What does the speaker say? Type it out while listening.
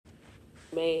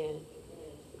Man,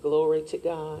 glory to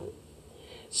God.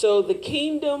 So the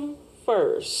kingdom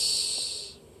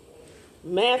first.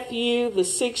 Matthew, the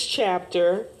 6th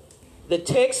chapter. The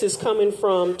text is coming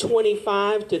from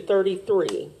 25 to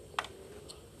 33.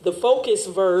 The focus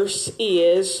verse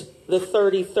is the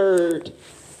 33rd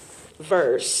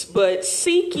verse. But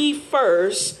seek ye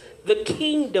first the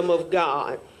kingdom of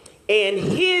God and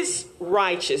his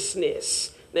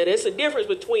righteousness. Now, there's a difference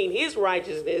between his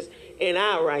righteousness and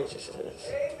our righteousness.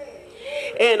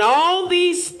 And all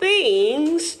these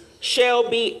things shall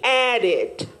be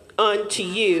added unto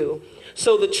you.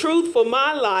 So the truth for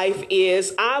my life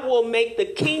is I will make the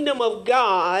kingdom of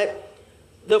God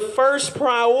the first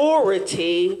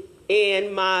priority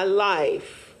in my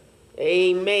life.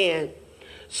 Amen.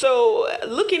 So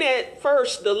looking at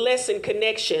first the lesson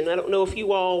connection, I don't know if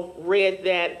you all read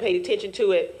that, paid attention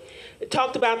to it. It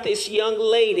talked about this young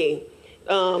lady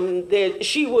that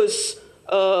she was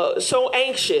so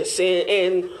anxious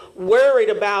and worried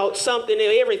about something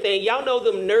and everything. Y'all know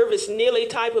them nervous Nelly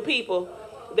type of people.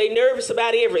 They nervous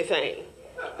about everything.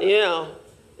 If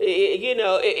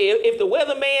the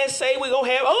weatherman say we're going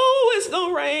to have, it's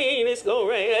going to rain, it's going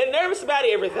to rain. They're nervous about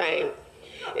everything.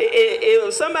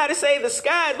 If somebody say the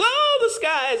sky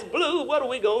is blue, what are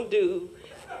we going to do?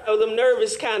 Them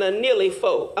nervous kind of Nelly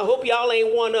folk. I hope y'all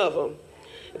ain't one of them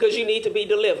because you need to be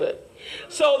delivered.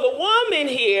 So the woman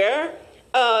here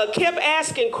kept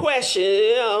asking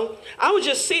questions. I was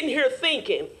just sitting here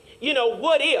thinking,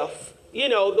 what if?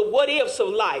 The what ifs of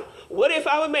life. What if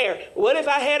I were married? What if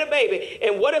I had a baby?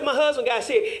 And what if my husband got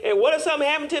sick? And what if something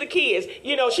happened to the kids?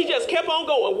 She just kept on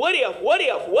going. What if? What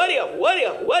if? What if? What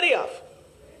if? What if?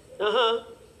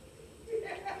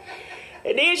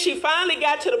 And then she finally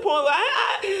got to the point where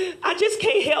I just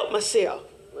can't help myself.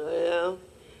 Well,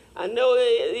 I know,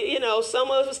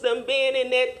 some of us done been in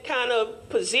that kind of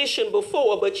position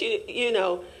before, but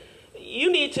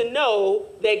you need to know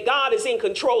that God is in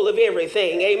control of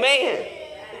everything. Amen.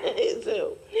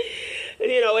 So,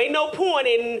 ain't no point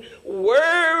in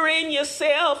worrying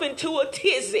yourself into a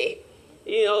tizzy.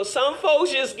 Some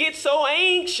folks just get so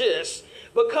anxious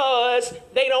because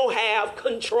they don't have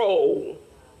control.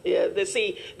 Yeah,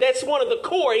 that's one of the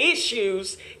core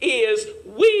issues is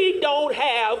we don't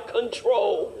have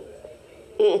control.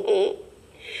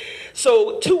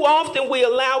 So too often we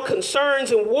allow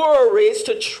concerns and worries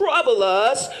to trouble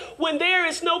us when there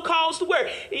is no cause to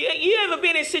worry. You ever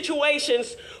been in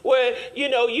situations where,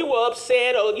 you were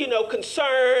upset or,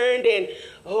 concerned and,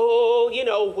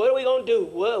 what are we going to do?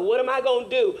 What am I going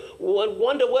to do?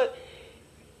 Wonder what?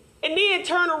 And then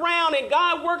turn around and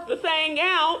God worked the thing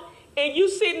out and you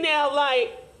sitting there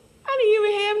like, I didn't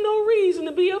even have no reason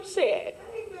to be upset.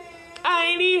 I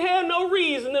ain't even have no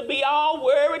reason to be all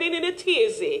worried and in a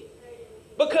tizzy.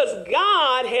 Because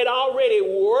God had already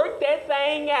worked that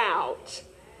thing out.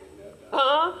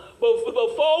 But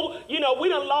before, we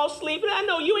done lost sleep. And I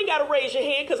know you ain't got to raise your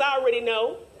hand because I already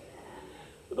know.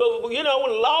 But,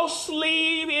 when lost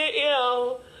sleep,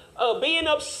 being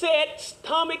upset,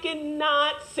 stomach in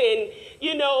knots, and,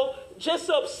 just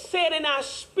upset in our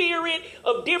spirit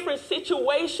of different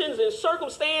situations and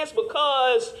circumstance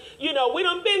because, we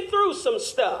done been through some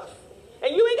stuff.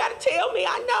 And you ain't got to tell me.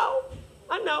 I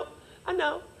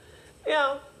know.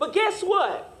 But guess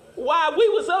what? While we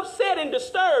was upset and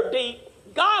disturbed,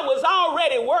 God was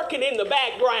already working in the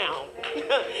background.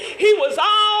 He was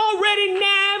already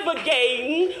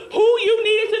navigating who you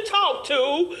needed to talk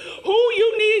to, who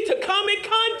you needed to come in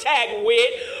contact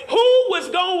with, who was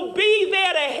going to be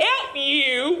there to help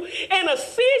you and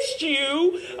assist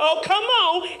you. Oh, come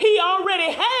on. He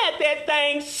already had that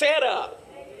thing set up.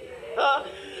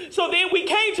 So then we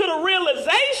came to the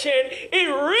realization it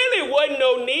really wasn't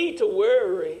no need to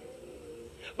worry.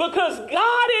 Because God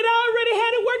had already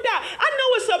had it worked out. I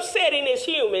know it's upsetting as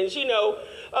humans,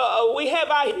 we have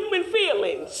our human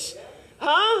feelings.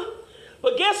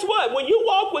 But guess what? When you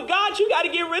walk with God, you got to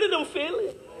get rid of them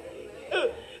feelings.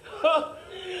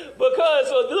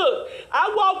 Because, look,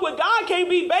 our walk with God can't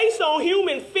be based on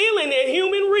human feeling and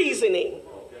human reasoning.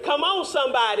 Come on,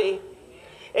 somebody.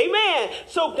 Amen.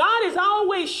 So God is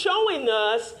always showing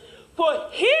us for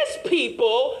his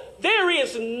people, there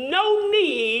is no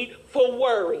need for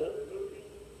worrying.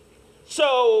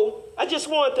 So I just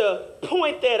want to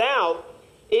point that out.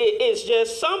 It's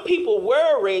just some people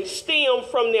worry stem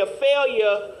from their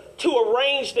failure to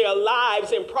arrange their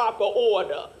lives in proper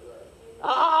order.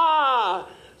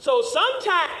 So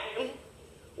sometimes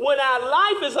when our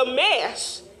life is a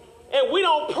mess and we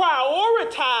don't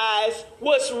prioritize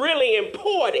what's really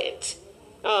important,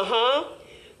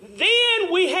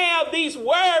 then we have these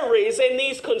worries and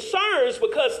these concerns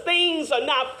because things are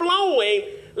not flowing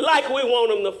like we want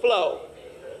them to flow,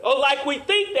 or like we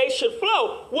think they should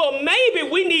flow. Well, maybe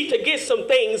we need to get some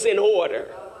things in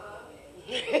order.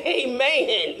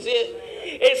 Amen.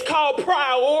 It's called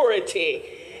priority.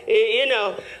 You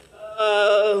know,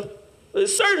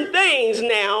 certain things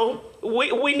now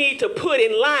we need to put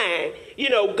in line. You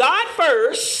know, God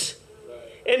first,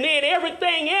 and then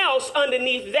everything else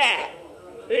underneath that.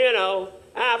 You know,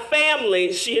 our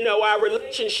families, you know, our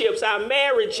relationships, our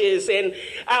marriages, and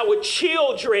our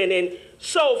children, and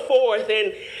so forth,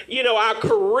 and, you know, our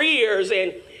careers,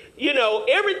 and, you know,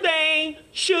 everything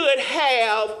should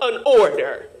have an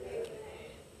order.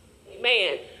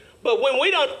 Amen. But when we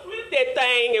don't flip that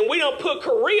thing and we don't put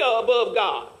career above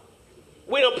God,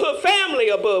 we don't put family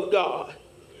above God,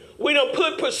 we don't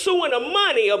put pursuing of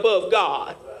money above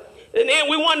God, and then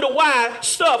we wonder why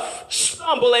stuff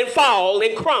stumble and fall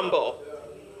and crumble.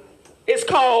 It's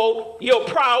called your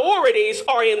priorities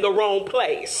are in the wrong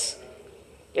place.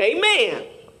 Amen.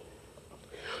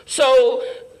 So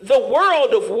the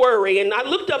world of worry, and I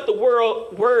looked up the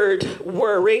word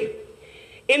worry.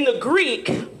 In the Greek,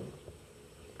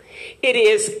 it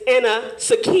is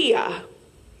anapsychia.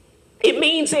 It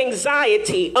means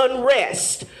anxiety,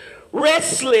 unrest,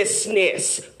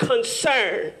 restlessness,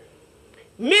 concern,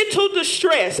 mental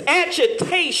distress,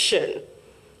 agitation.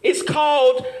 It's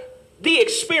called the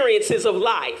experiences of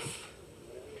life.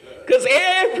 Because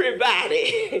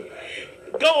everybody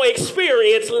gonna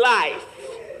experience life.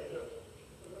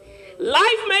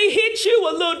 Life may hit you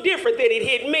a little different than it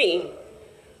hit me.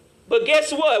 But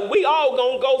guess what? We all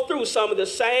gonna go through some of the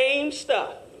same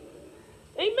stuff.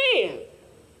 Amen.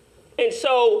 And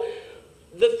so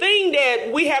the thing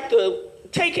that we have to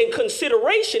take in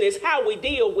consideration is how we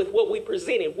deal with what we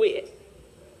presented with.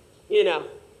 You know,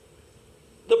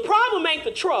 the problem ain't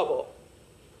the trouble.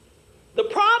 The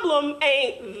problem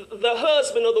ain't the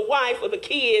husband or the wife or the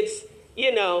kids,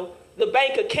 you know, the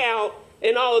bank account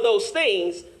and all of those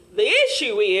things. The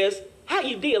issue is how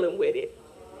you dealing with it.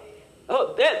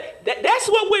 Oh, that's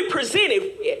what we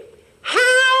presented with.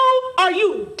 How are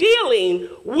you dealing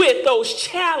with those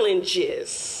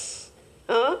challenges?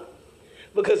 Huh?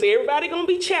 Because everybody gonna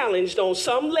be challenged on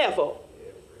some level.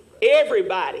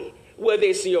 Everybody, whether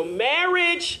it's your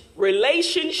marriage,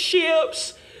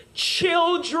 relationships,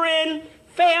 children,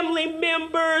 family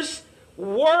members,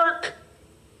 work,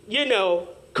 you know,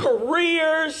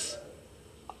 careers,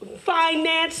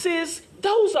 finances.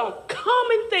 Those are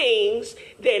common things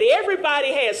that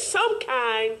everybody has some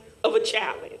kind of a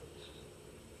challenge.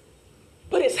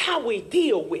 But it's how we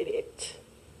deal with it.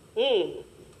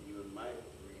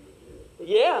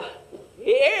 Yeah,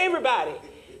 everybody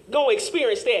gonna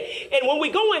experience that. And when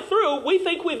we're going through, we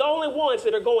think we're the only ones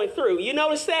that are going through. You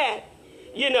notice that?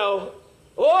 You know,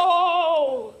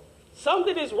 oh,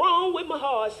 something is wrong with my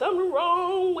heart, something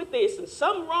wrong with this, and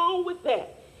something wrong with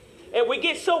that. And we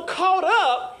get so caught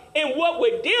up in what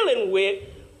we're dealing with,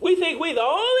 we think we're the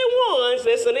only ones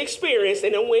that's an experience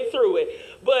and then went through it.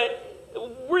 But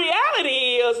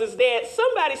reality is that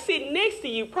somebody sitting next to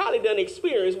you probably done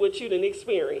experience what you done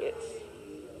experienced.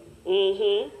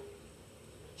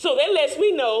 So that lets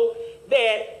me know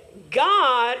that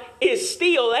God is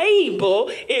still able.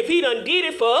 If he done did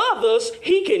it for others,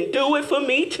 he can do it for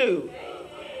me too.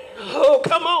 Oh,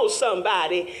 come on,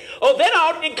 somebody. Oh, that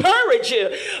ought to encourage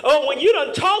you. Oh, when you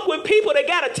done talk with people that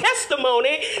got a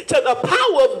testimony to the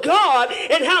power of God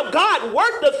and how God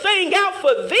worked the thing out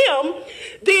for them,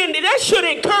 then that should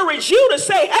encourage you to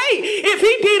say, hey, if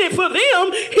he did it for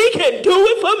them, he can do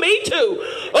it for me too.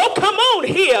 Oh, come on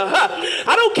here.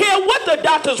 I don't care what the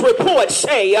doctor's reports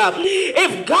say.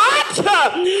 If God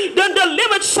done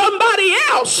delivered somebody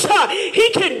else, he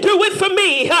can do it for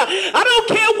me. I don't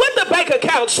care what the bank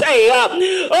account say.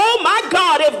 Oh my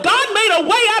God, if God made a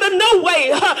way out of no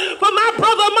way for my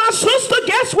brother or my sister,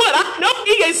 guess what? I know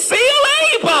he is still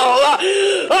able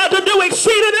to do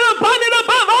exceeding and abundant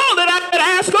above all that I could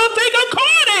ask or think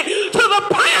according to the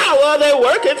power that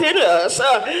worketh in us.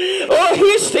 Oh,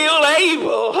 he's still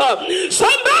able.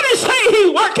 Somebody say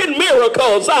he working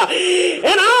miracles.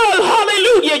 And oh,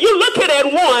 hallelujah, you looking at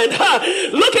one.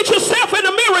 Look at yourself in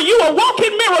the mirror. You a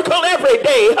walking miracle every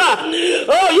day.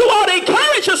 Oh, you ought to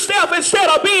encourage yourself instead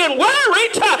of being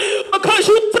worried because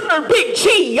you serve Big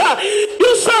G.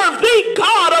 You serve the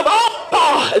God of all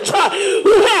gods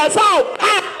who has all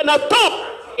power and authority.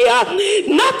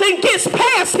 Nothing gets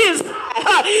past his.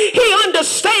 He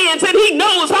understands and he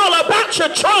knows all about your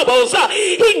troubles.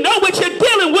 He knows what you're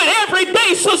dealing with every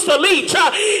day, Sister Leach.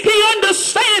 He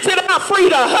understands it,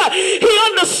 Alfreda. He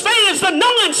understands the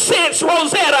nonsense,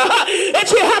 Rosetta, that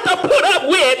you have to put up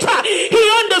with. He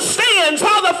understands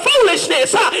all the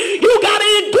foolishness you got to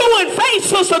endure in faith,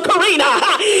 Sister Karina.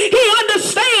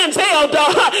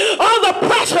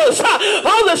 struggles,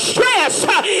 all the stress,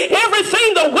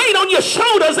 everything, the weight on your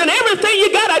shoulders and everything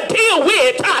you got to deal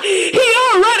with. He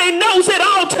already knows it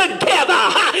all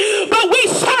together. But we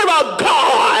serve a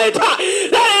God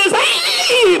that is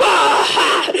able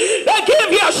to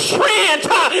give you strength,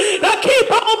 to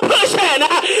keep on pushing,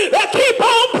 to keep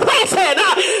on pressing,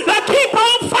 to keep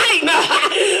on fighting.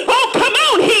 Oh, come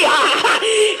on here.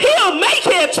 He'll make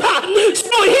it.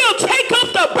 So he'll take up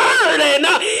the burden.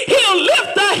 He'll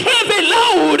lift the heavy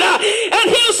load, and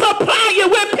he'll supply you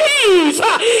with peace.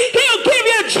 He'll give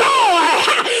you joy.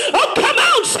 Oh, come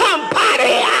on,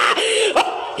 somebody.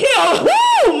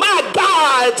 Oh, my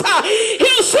God.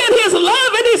 He'll send his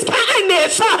love and his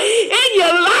kindness in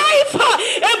your life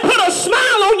and put a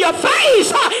smile on your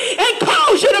face and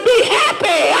cause you to be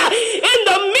happy in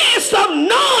the midst of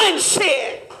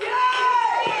nonsense.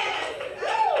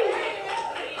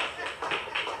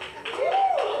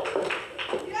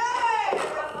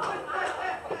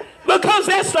 Because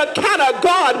that's the kind of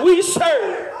God we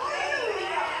serve.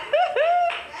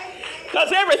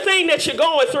 Because everything that you're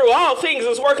going through, all things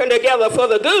is working together for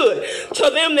the good to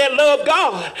them that love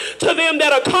God, to them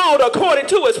that are called according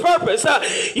to his purpose.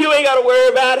 You ain't got to worry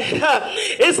about it.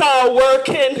 It's all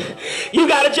working. You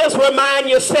got to just remind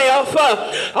yourself,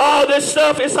 all this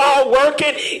stuff is all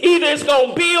working. Either it's going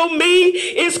to build me,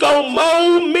 it's going to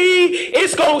mold me,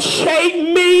 it's going to shape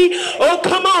me. Oh,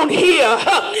 come on here.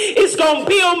 It's going to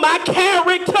build my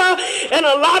character. And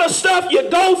a lot of stuff you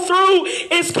go through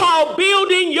is called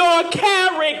building your character.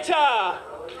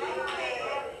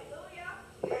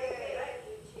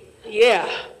 Yeah.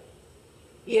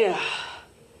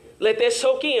 Let that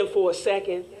soak in for a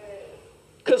second.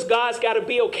 Because God's got to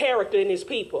build character in his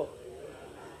people.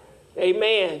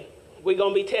 Amen. We're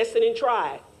going to be tested and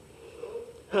tried.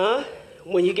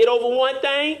 When you get over one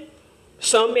thing,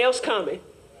 something else coming.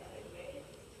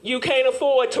 You can't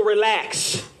afford to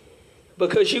relax.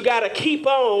 Because you got to keep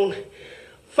on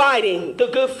fighting the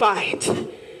good fight.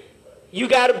 You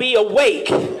got to be awake,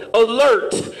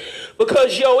 alert,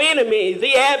 because your enemy,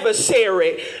 the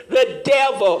adversary, the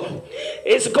devil,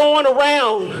 is going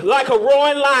around like a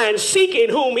roaring lion seeking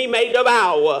whom he may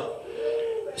devour.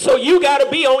 So you got to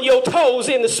be on your toes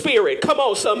in the spirit. Come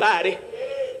on, somebody.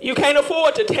 You can't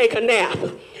afford to take a nap.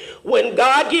 When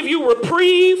God give you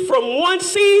reprieve from one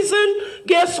season,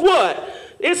 guess what?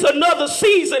 It's another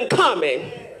season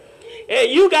coming. And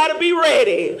you got to be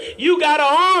ready. You got to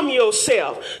arm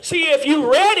yourself. See, if you're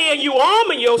ready and you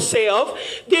armor yourself,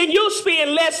 then you'll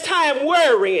spend less time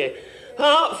worrying.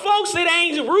 Folks that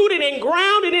ain't rooted and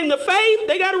grounded in the faith,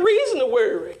 they got a reason to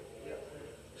worry.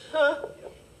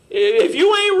 If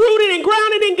you ain't rooted and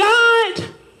grounded in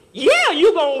God, yeah,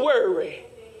 you're going to worry.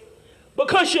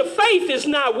 Because your faith is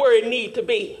not where it needs to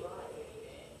be.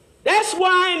 That's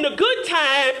why in the good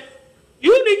time,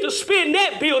 you need to spend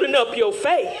that building up your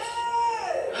faith.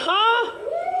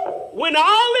 When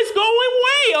all is going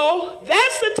well,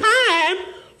 that's the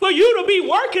time for you to be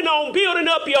working on building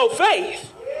up your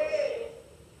faith.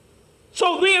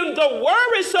 So then the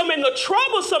worrisome and the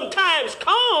troublesome times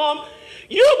come,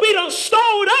 you'll be done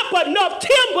stored up enough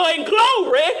timber and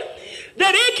glory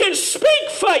that it can speak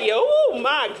for you. Oh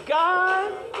my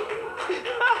God.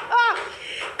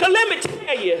 Because let me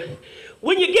tell you,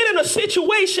 when you get in a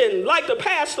situation like the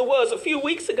pastor was a few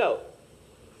weeks ago,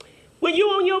 when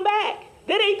you're on your back,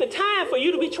 that ain't the time for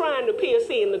you to be trying to pierce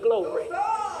in the glory.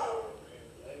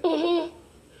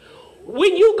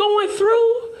 When you're going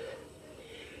through,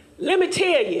 let me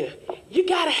tell you, you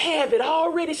got to have it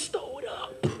already stored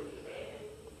up.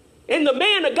 And the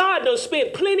man of God done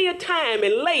spent plenty of time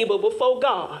and labor before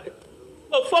God,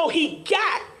 before he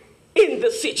got in the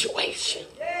situation.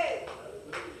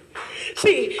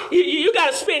 See, you got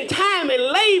to spend time and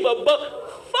labor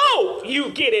before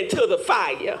you get into the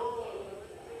fire.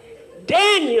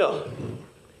 Daniel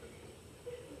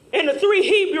and the 3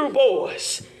 Hebrew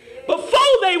boys,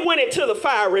 before they went into the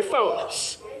fiery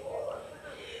furnace,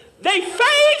 their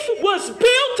faith was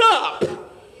built up.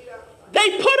 They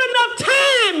put enough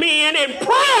time in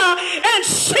prayer and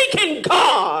seeking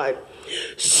God,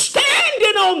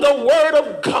 standing on the word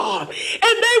of God,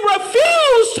 and they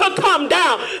refused to come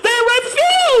down. They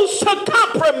refused to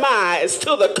compromise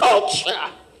to the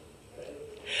culture.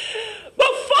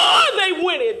 Before they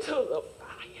went into the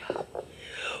fire.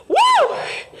 Woo!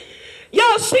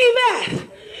 Y'all see that?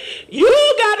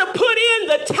 You got to put in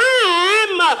the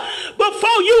time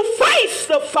before you face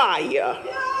the fire.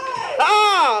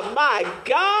 Oh, my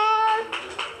God.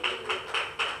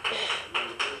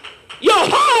 Your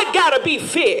heart got to be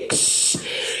fixed.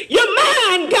 Your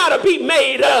mind got to be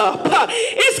made up.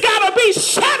 It's got to be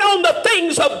set on the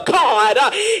things of God.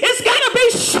 It's got to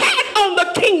be set on the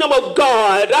kingdom kingdom of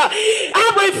God.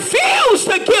 I refuse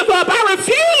to give up. I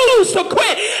refuse to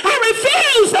quit. I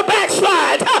refuse to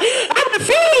backslide. I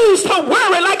refuse to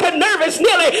worry like a nervous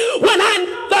Nelly when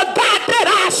the God that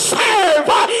I serve,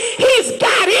 he's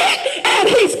got it and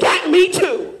he's got me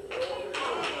too.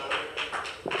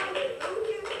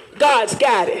 God's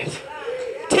got it.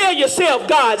 Tell yourself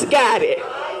God's got it.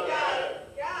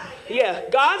 Yeah,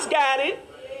 God's got it.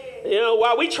 You know,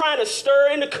 while we trying to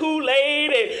stir in the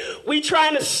Kool-Aid and we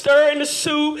trying to stir in the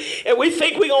soup and we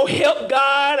think we're going to help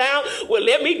God out. Well,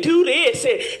 let me do this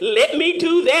and let me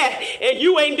do that. And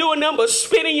you ain't doing nothing but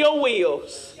spinning your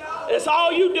wheels. That's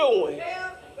all you doing.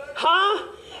 Huh?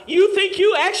 You think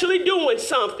you actually doing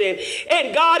something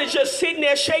and God is just sitting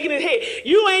there shaking his head.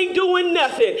 You ain't doing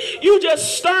nothing. You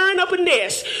just stirring up a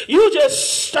nest. You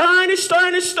just stirring and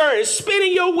stirring and stirring,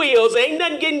 spinning your wheels. Ain't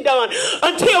nothing getting done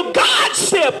until God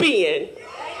step in.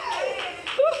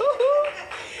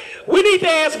 We need to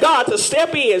ask God to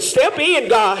step in. Step in,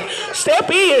 God. Step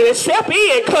in and step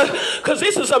in because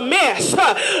this is a mess.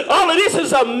 All of this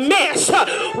is a mess.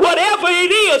 Whatever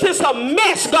it is, it's a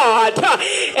mess, God.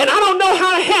 And I don't know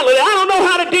how to handle it. I don't know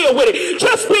how to deal with it.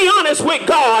 Just be honest with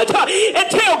God and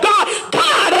tell God,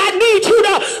 God, I need you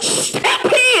to step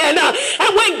in.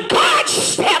 And when God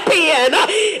step in,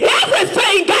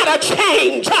 everything got to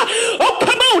change. Oh,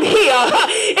 come on here.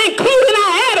 Including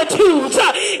our attitudes,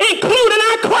 including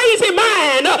our crazy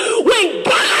mind, when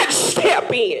God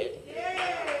step in.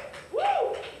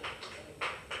 Woo.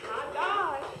 My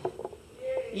God.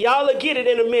 Y'all will get it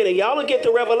in a minute. Y'all will get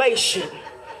the revelation.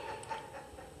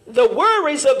 The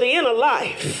worries of the inner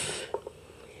life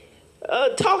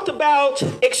talked about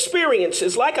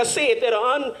experiences, like I said, that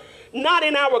are not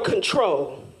in our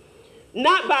control,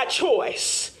 not by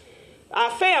choice.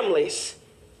 Our families,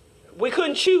 we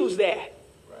couldn't choose that.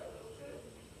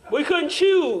 We couldn't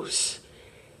choose,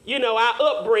 you know, our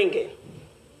upbringing.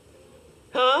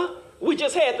 Huh? We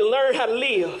just had to learn how to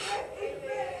live.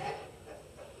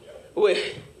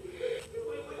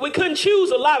 We couldn't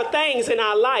choose a lot of things in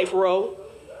our life, Ro.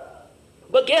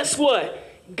 But guess what?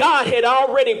 God had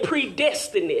already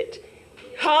predestined it.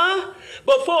 Huh?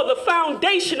 Before the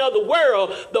foundation of the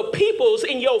world, the peoples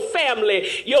in your family,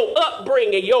 your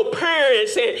upbringing, your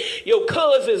parents and your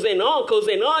cousins and uncles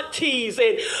and aunties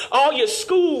and all your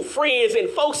school friends and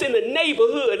folks in the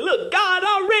neighborhood. Look, God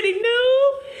already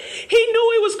knew. He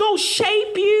knew it was going to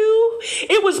shape you.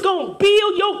 It was going to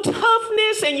build your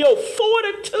toughness and your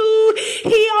fortitude.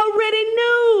 He already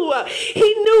knew.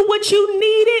 He knew what you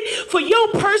needed for your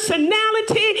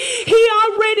personality. He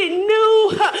already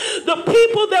knew the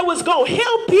people that was going to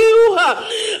help you.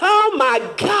 Oh my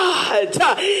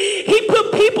God. He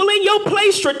put people in your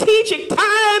place, strategic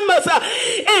times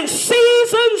and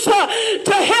seasons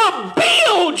to help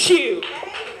build you.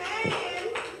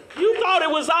 You thought it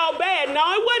was all bad. No,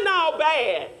 it wasn't all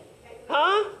bad.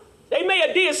 Huh? They may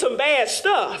have did some bad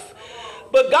stuff,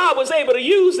 but God was able to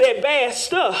use that bad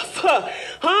stuff,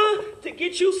 to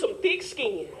get you some thick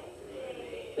skin.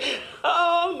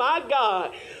 Oh my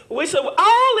God. It's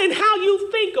all in how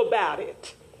you think about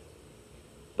it.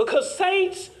 Because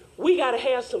saints, we got to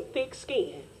have some thick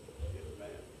skin.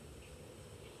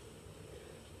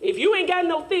 If you ain't got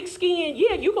no thick skin,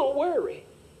 yeah, you're going to worry.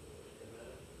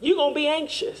 You're going to be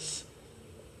anxious.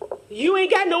 You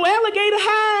ain't got no alligator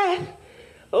hide.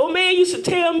 Old man used to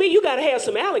tell me you got to have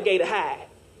some alligator hide.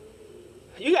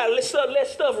 You got to let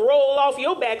stuff roll off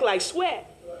your back like sweat.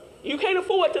 You can't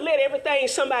afford to let everything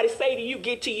somebody say to you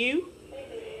get to you.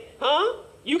 Huh?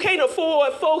 You can't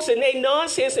afford folks and their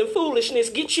nonsense and foolishness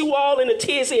get you all in a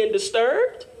tizzy and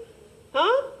disturbed.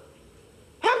 Huh?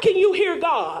 How can you hear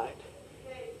God?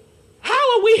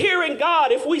 How are we hearing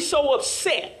God if we so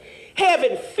upset?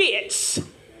 Having fits,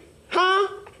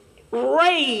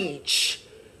 rage,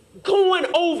 going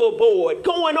overboard,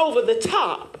 going over the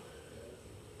top.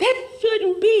 That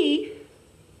shouldn't be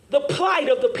the plight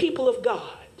of the people of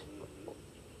God.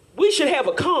 We should have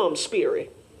a calm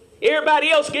spirit. Everybody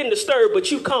else getting disturbed, but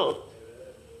you calm.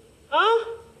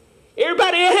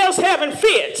 Everybody else having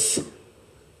fits,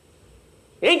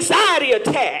 anxiety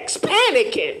attacks,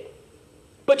 panicking.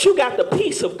 But you got the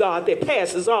peace of God that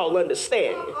passes all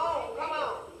understanding.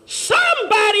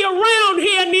 Somebody around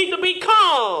here need to be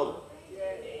calm.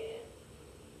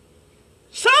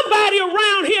 Somebody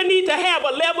around here need to have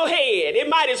a level head. It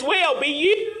might as well be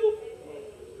you.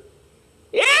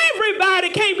 Everybody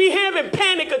can't be having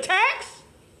panic attacks.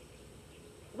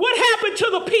 What happened to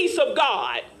the peace of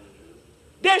God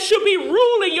that should be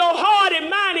ruling your heart and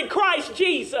mind in Christ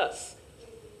Jesus?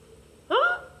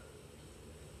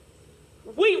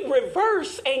 We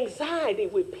reverse anxiety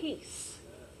with peace.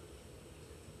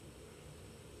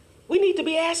 We need need to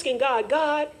be asking God,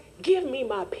 God, give me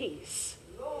my peace.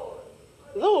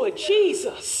 Lord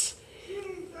Jesus.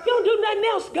 You don't do nothing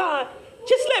else, God.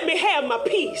 Just let me have my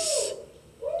peace.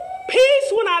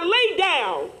 Peace when I lay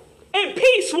down and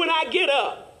peace when I get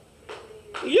up.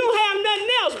 You don't have nothing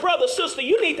else, brother, sister.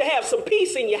 You need to have some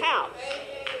peace in your house.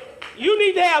 You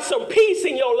need to have some peace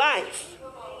in your life.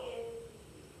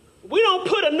 We don't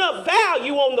put enough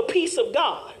value on the peace of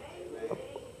God.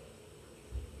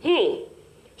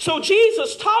 So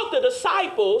Jesus taught the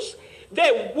disciples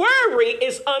that worry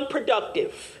is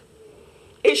unproductive.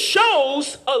 It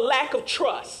shows a lack of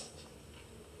trust.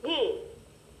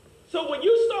 So when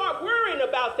you start worrying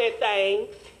about that thing,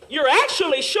 you're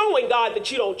actually showing God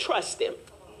that you don't trust him.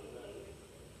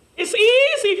 It's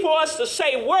easy for us to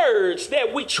say words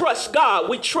that we trust God,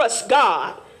 we trust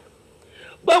God.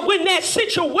 But when that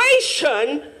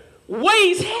situation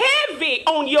weighs heavy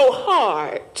on your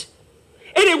heart,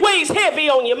 and it weighs heavy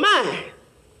on your mind,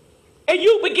 and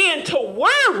you begin to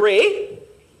worry,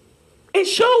 it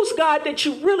shows God that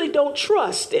you really don't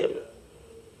trust him.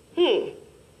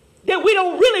 That we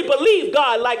don't really believe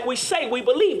God like we say we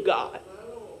believe God.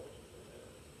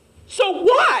 So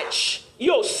watch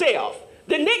yourself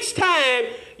the next time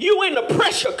you in the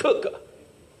pressure cooker.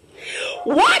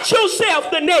 Watch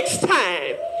yourself the next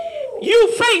time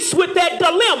you faced with that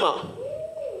dilemma.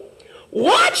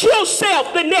 Watch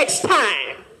yourself the next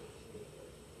time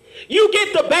you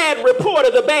get the bad report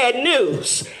or the bad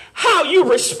news, how you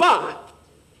respond.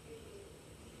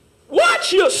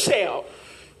 Watch yourself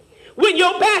when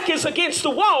your back is against the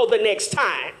wall the next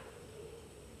time.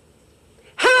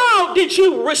 How did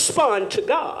you respond to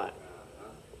God?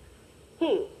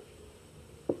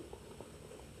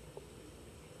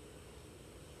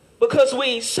 Because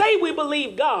we say we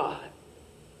believe God,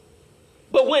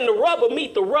 but when the rubber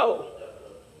meet the road,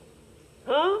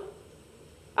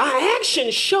 our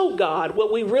actions show God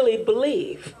what we really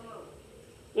believe.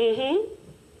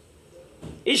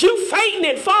 Is you fainting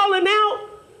and falling out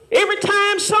every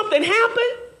time something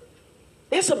happens?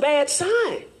 That's a bad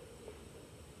sign.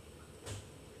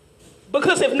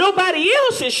 Because if nobody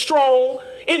else is strong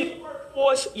in the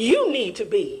workforce, you need to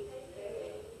be.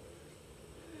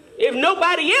 If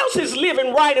nobody else is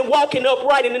living right and walking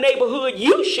upright in the neighborhood,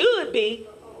 you should be.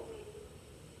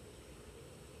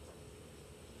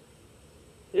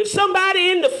 If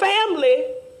somebody in the family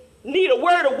need a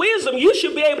word of wisdom, you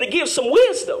should be able to give some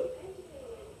wisdom.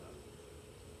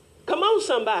 Come on,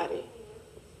 somebody.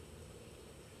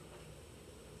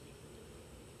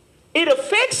 It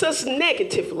affects us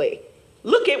negatively.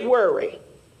 Look at worry.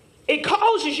 It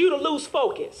causes you to lose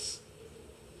focus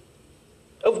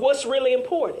of what's really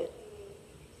important.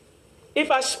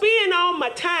 If I spend all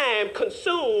my time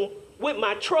consumed with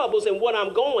my troubles and what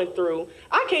I'm going through,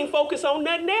 I can't focus on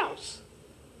nothing else.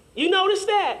 You notice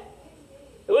that?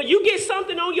 Well, you get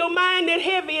something on your mind that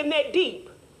heavy and that deep,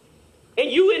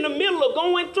 and you in the middle of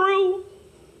going through,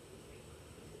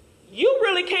 you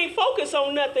really can't focus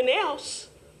on nothing else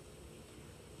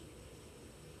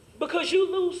because you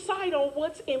lose sight on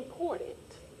what's important.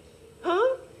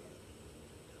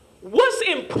 What's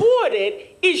important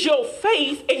is your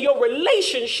faith and your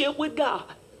relationship with God.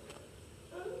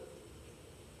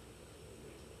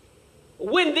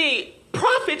 When the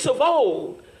prophets of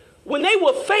old, when they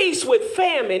were faced with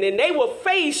famine and they were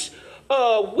faced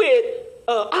with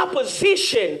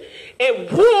opposition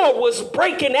and war was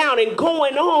breaking out and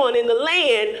going on in the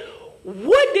land,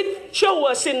 what did it show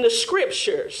us in the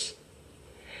scriptures?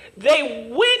 They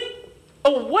went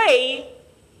away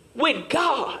with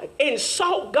God and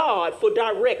sought God for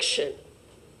direction.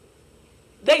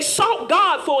 They sought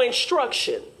God for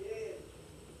instruction.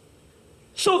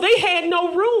 So they had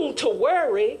no room to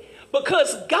worry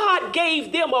because God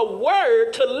gave them a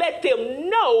word to let them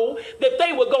know that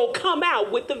they were going to come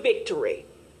out with the victory.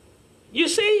 You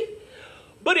see?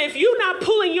 But if you're not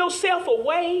pulling yourself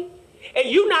away and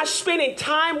you're not spending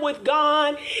time with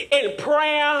God in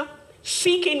prayer,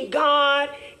 seeking God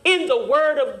in the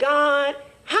word of God,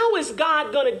 how is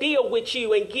God going to deal with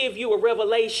you and give you a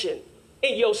revelation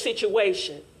in your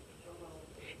situation?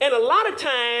 And a lot of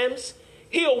times,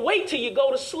 he'll wait till you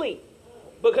go to sleep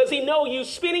because he know you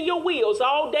spinning your wheels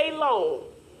all day long.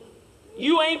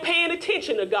 You ain't paying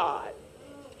attention to God.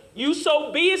 You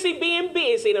so busy being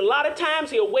busy, and a lot of times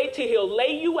he'll wait till he'll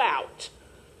lay you out.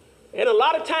 And a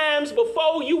lot of times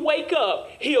before you wake up,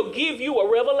 he'll give you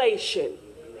a revelation.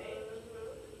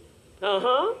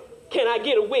 Can I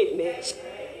get a witness?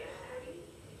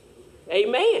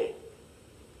 Amen.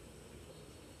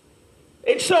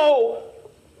 And so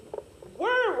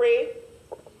worry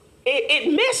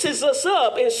it messes us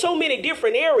up in so many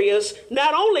different areas.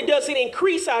 Not only does it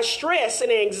increase our stress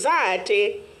and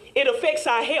anxiety, it affects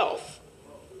our health.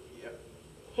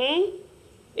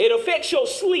 It affects your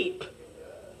sleep.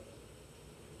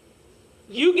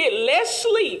 You get less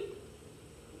sleep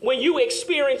when you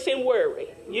experiencing worry.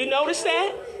 You notice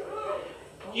that?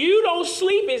 You don't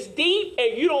sleep as deep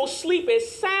and you don't sleep as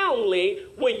soundly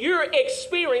when you're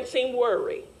experiencing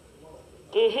worry.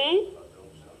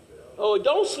 Or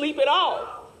don't sleep at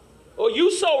all. Or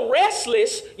you so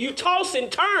restless, you toss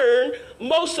and turn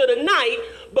most of the night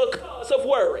because of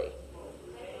worry.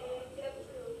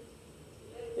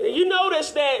 You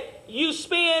notice that you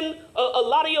spend a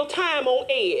lot of your time on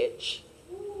edge.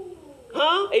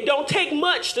 It don't take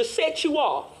much to set you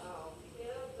off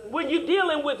when you're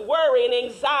dealing with worry and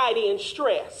anxiety and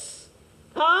stress.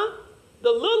 The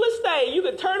littlest thing, you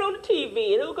can turn on the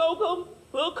TV and it'll go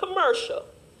a little commercial.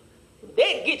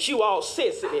 That gets you all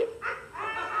sensitive.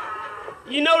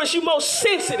 You notice you're most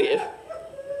sensitive,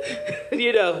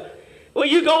 when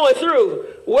you're going through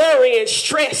worry and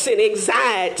stress and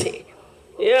anxiety.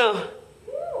 Yeah.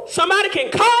 Somebody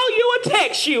can call you or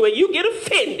text you and you get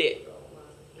offended.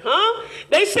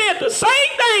 They said the same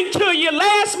thing to you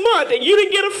last month and you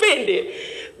didn't get offended.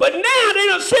 But now they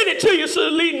done send it to you, so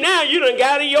now you done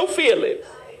got in your feelings.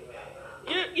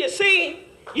 You see,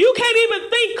 you can't even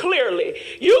think clearly.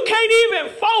 You can't even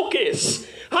focus.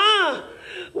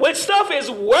 When stuff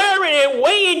is worrying and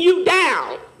weighing you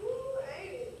down.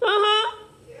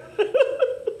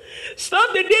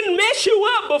 Stuff that didn't mess you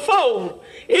up before,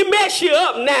 it mess you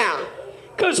up now.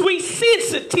 Because we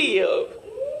sensitive.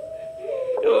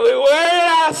 We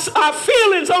wear our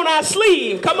feelings on our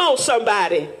sleeve. Come on,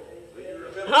 somebody.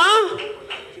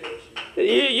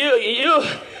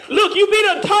 Look, you be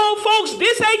done told folks,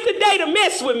 this ain't the day to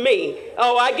mess with me.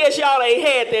 Oh, I guess y'all ain't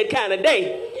had that kind of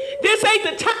day. This ain't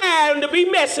the time to be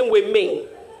messing with me.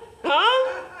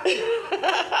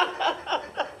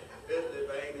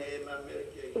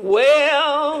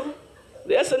 Well,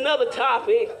 that's another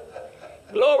topic.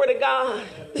 Glory to God.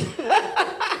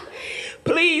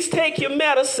 Please take your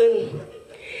medicine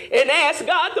and ask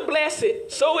God to bless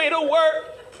it so it'll work.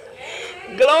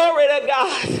 Glory to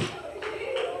God.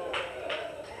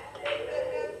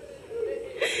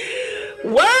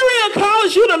 Worry will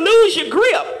cause you to lose your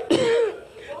grip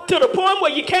to the point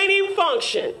where you can't even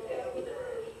function.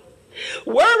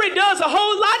 Worry does a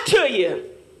whole lot to you.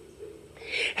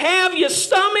 Have your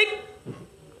stomach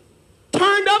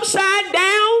turned upside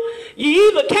down.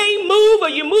 You either can't move or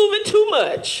you're moving too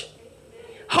much.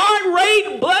 Heart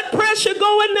rate, blood pressure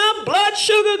going up, blood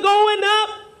sugar going up.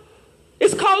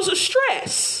 It's cause of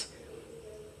stress,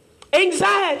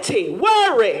 anxiety,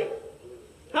 worry.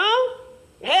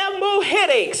 Have more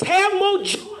headaches, have more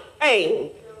joint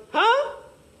pain.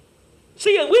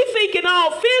 See, we're thinking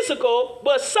all physical,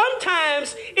 but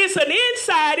sometimes it's an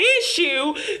inside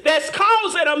issue that's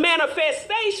causing a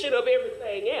manifestation of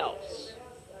everything else.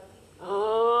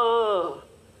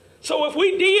 So if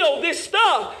we deal this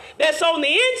stuff that's on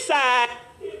the inside,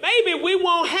 maybe we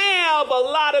won't have a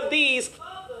lot of these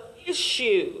other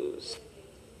issues.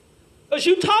 Because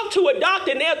you talk to a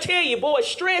doctor and they'll tell you, boy,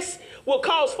 stress will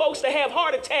cause folks to have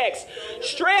heart attacks.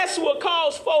 Stress will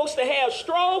cause folks to have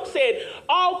strokes and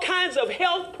all kinds of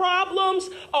health problems,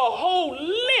 a whole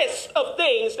list of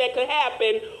things that could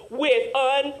happen with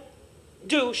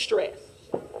undue stress.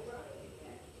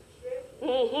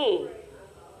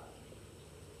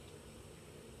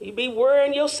 You be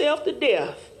worrying yourself to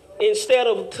death instead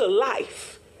of to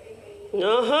life.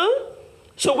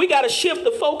 So we got to shift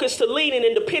the focus to leaning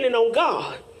and depending on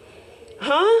God.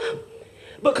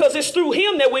 Because it's through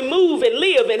him that we move and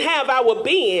live and have our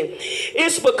being.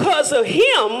 It's because of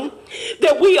him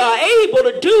that we are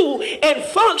able to do and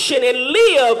function and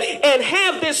live and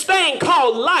have this thing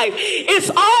called life.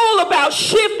 It's all about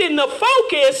shifting the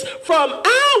focus from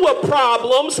our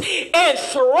problems and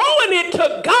throwing it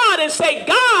to God and say,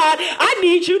 God, I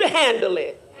need you to handle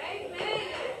it.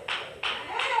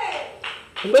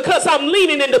 Because I'm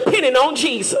leaning and depending on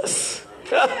Jesus.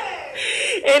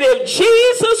 And if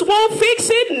Jesus won't fix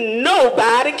it,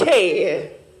 nobody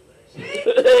can.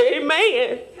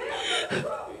 Amen.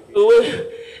 We're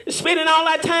spending all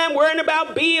that time worrying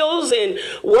about bills and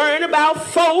worrying about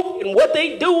folk and what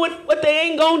they do and what they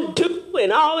ain't going to do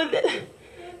and all of that.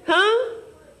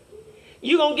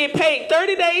 You're going to get paid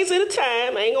 30 days at a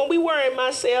time. I ain't going to be worrying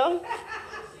myself.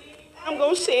 I'm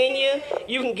going to send you.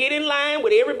 You can get in line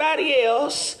with everybody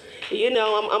else. I'm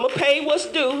going to pay what's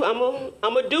due. I'm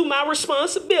going to do my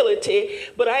responsibility,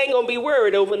 but I ain't going to be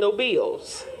worried over no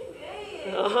bills.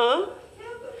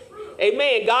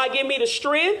 Amen. God give me the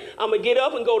strength. I'm going to get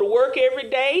up and go to work every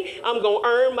day. I'm going to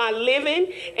earn my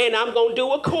living, and I'm going to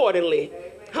do accordingly.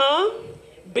 Huh?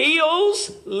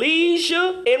 Bills,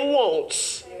 leisure, and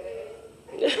wants.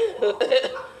 Amen.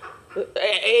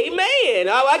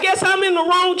 I guess I'm in the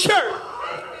wrong church.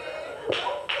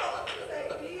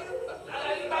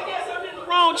 I guess I'm in the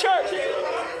wrong church.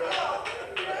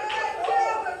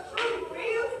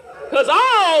 Because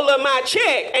all of my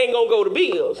check ain't going to go to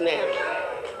bills now.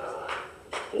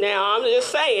 Now, I'm just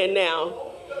saying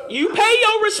now. You pay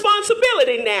your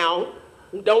responsibility now.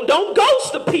 Don't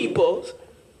ghost the people.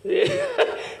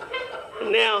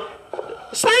 Now,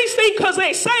 saints think because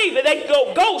they say that they can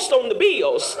go ghost on the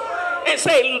bills and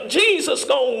say Jesus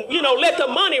gonna, let the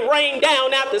money rain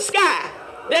down out the sky.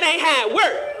 That ain't how it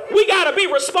works. We got to be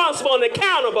responsible and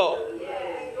accountable.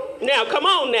 Now, come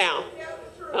on now.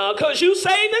 Because you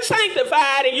saved and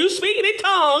sanctified and you speaking in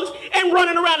tongues and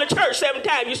running around the church 7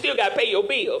 times, you still got to pay your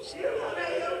bills.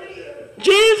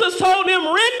 Jesus told them,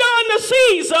 render unto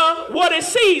Caesar what is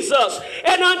Caesar's,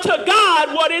 and unto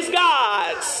God what is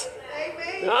God's.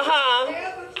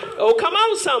 Oh, come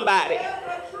on, somebody.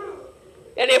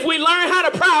 And if we learn how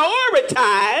to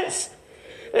prioritize,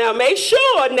 now make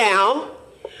sure now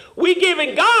we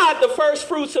giving God the first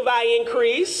fruits of our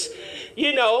increase,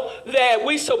 that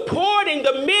we supporting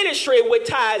the ministry with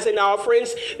tithes and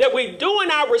offerings, that we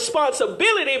doing our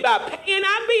responsibility by paying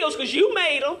our bills because you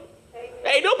made them.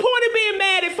 Ain't no point in being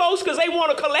mad at folks because they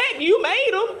want to collect. You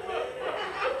made them.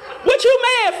 What you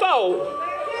mad for?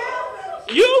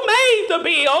 You made the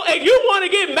bill and you want to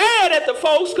get mad at the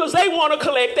folks because they want to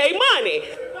collect their money.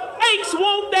 Saints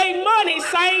want their money,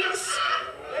 saints.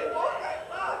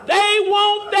 They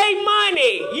want their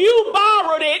money. You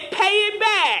borrowed it, pay it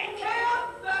back.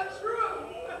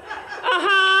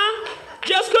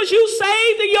 Just because you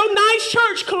saved in your nice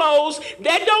church clothes,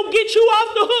 that don't get you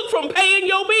off the hook from paying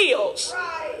your bills.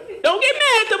 Don't get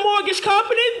mad at the mortgage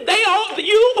company.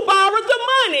 You borrowed the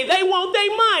money. They want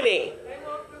their money.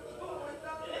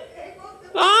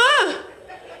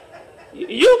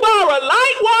 You borrow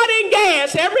light, water, and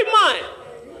gas every month.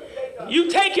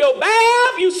 You take your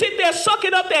bath, you sit there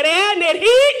sucking up that air and that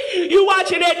heat, you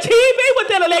watching that TV with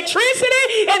that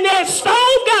electricity, and that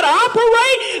stove got to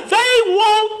operate. They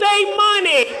want their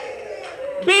money.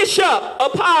 Bishop,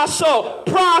 apostle,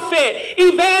 prophet,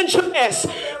 evangelist,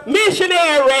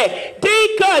 missionary,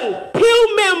 deacon,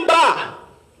 pew member,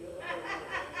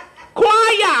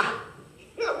 choir.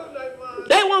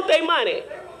 They want their money.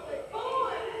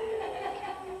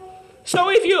 So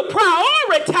if you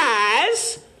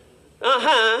prioritize,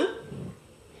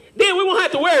 then we won't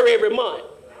have to worry every month.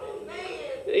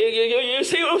 You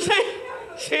see what I'm saying?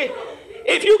 See,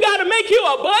 if you got to make you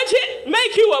a budget,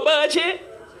 make you a budget.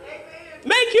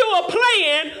 Make you a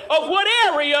plan of what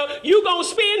area you going to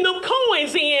spend them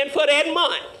coins in for that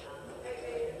month.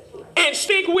 And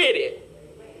stick with it.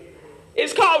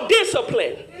 It's called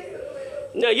discipline.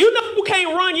 Now, you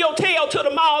can't run your tail to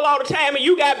the mall all the time and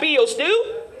you got bills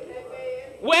due.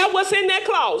 Well, what's in that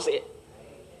closet?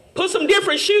 Put some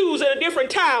different shoes and a different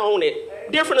tie on it.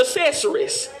 Different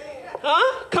accessories.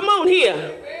 Come on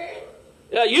here.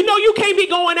 You can't be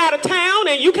going out of town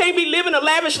and you can't be living a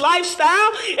lavish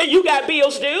lifestyle and you got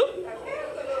bills due.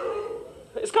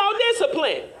 It's called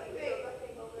discipline.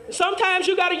 Sometimes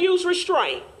you got to use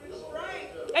restraint.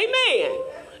 Amen.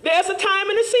 There's a time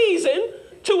in the season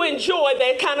to enjoy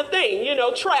that kind of thing.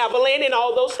 Traveling and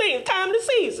all those things. Time in the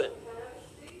season.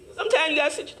 Sometimes you got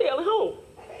to sit your tail at home.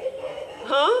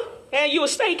 And you a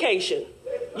staycation.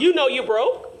 You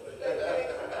broke.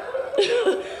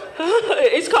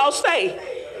 It's called stay.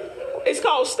 It's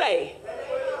called stay.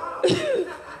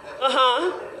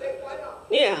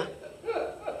 Yeah.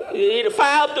 You need to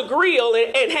fire up the grill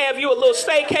and have you a little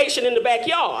staycation in the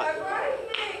backyard.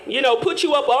 Put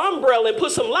you up an umbrella and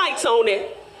put some lights on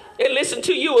it and listen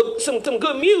to you some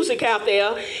good music out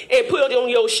there and put on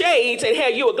your shades and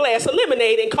have you a glass of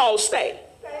lemonade and call stay.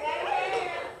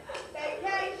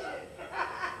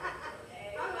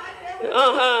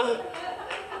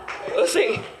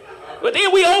 See, but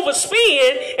then we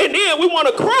overspend and then we want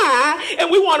to cry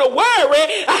and we want to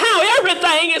worry how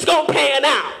everything is going to pan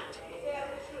out.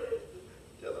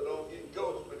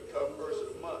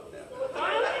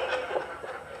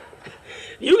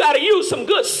 You got to use some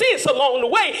good sense along the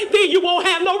way. Then you won't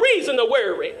have no reason to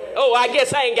worry. Oh, I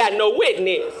guess I ain't got no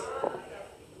witness.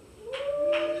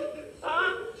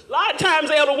 A lot of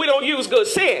times, Elder, we don't use good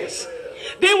sense.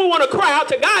 Then we want to cry out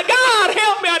to God. God,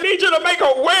 help me. I need you to make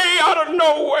a way out of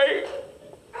no way.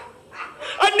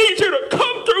 I need you to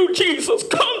come through, Jesus.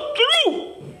 Come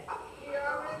through.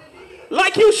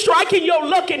 Like you striking your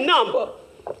lucky number.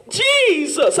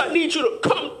 Jesus, I need you to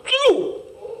come through.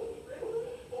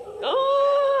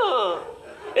 Oh,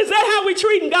 is that how we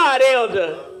treating God,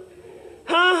 elder?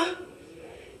 Huh?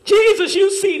 Jesus,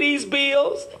 you see these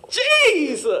bills.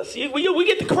 Jesus. We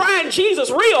get to crying Jesus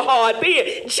real hard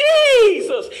then.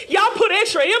 Jesus. Y'all put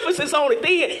extra emphasis on it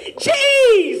then.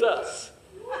 Jesus.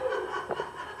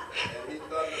 And he thundered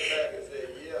back and said,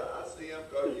 yeah, I see him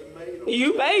because you made him.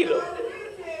 You made him.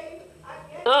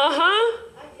 Uh-huh.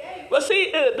 But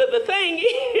see, the thing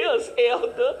is,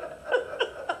 elder,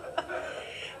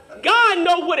 God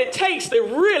knows what it takes to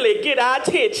really get our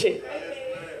attention.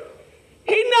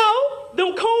 He know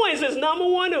them coins is number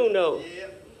one uno.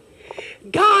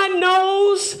 God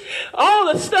knows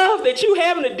all the stuff that you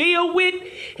having to deal with.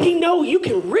 He know you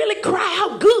can really cry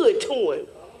out good to him.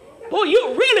 Boy,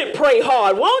 you really pray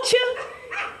hard, won't you?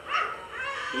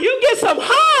 You get some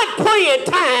hard praying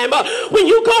time when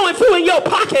you going through in your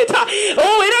pocket.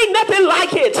 Oh, it ain't nothing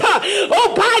like it.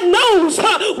 Oh, God knows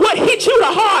what hit you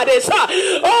the hardest.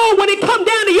 Oh, when it come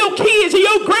down to your kids and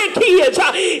your grandkids,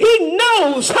 he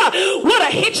knows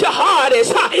what'll hit you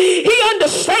hardest. He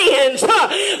understands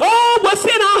what's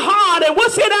in our heart and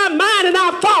what's in our mind and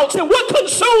our thoughts and what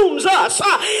consumes us.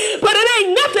 But it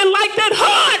ain't nothing like that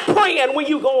hard praying when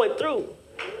you going through.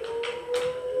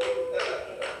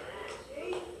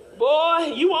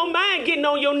 Boy, you won't mind getting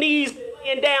on your knees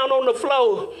and down on the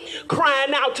floor,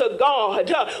 crying out to God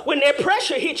when that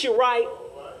pressure hits you right.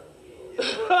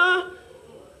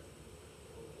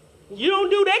 You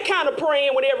don't do that kind of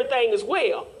praying when everything is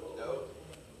well.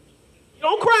 You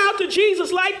don't cry out to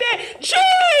Jesus like that.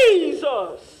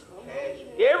 Jesus!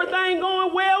 Everything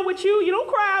going well with you, you don't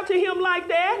cry out to him like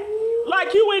that.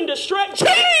 Like you in distress.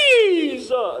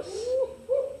 Jesus!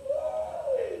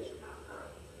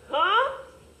 Huh?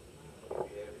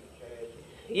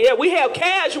 Yeah, we have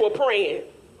casual praying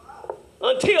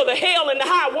until the hell and the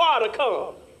high water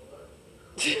come.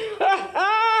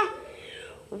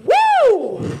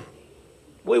 Woo!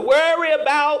 We worry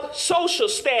about social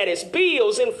status,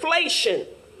 bills, inflation,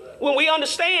 when we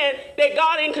understand that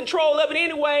God in control of it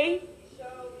anyway.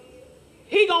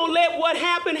 He gonna let what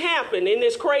happen in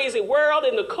this crazy world,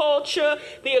 in the culture,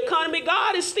 the economy.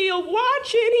 God is still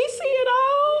watching. He see it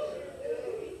all.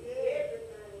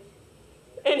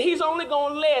 And he's only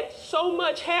going to let so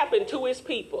much happen to his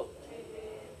people.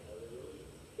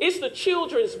 It's the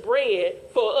children's bread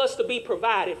for us to be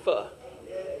provided for.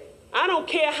 I don't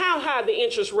care how high the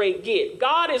interest rate get.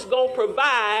 God is going to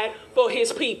provide for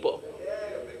his people.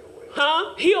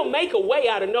 Huh? He'll make a way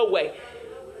out of no way.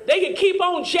 They can keep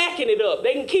on jacking it up.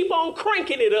 They can keep on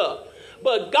cranking it up.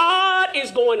 But God is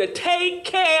going to take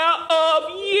care of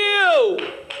you.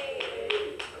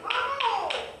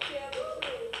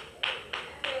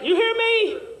 You hear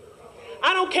me?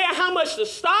 I don't care how much the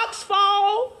stocks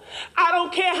fall. I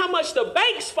don't care how much the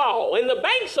banks fall. And the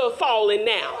banks are falling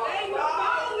now.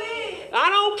 I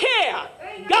don't care.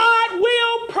 God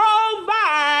will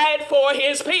provide for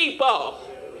his people.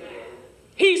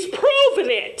 He's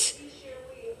proven it.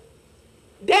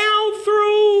 Down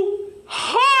through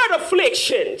hard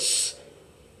afflictions.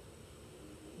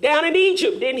 Down in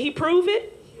Egypt, didn't he prove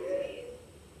it?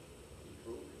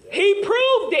 He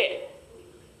proved it.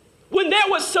 When there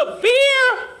was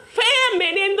severe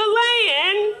famine in the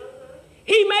land,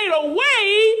 he made a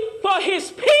way for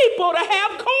his people to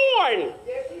have corn.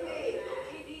 Yes, he did.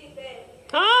 He did that.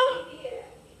 Huh? He did.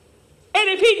 And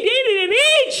if he did it in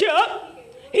Egypt,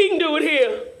 he can do it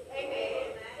here. Amen.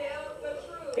 Tell the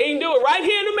truth. He can do it right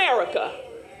here in America.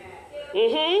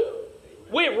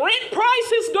 With rent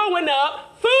prices going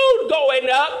up, food going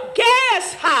up,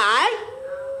 gas high,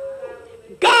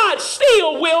 God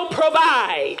still will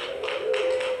provide.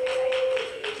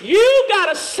 You got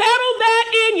to settle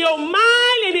that in your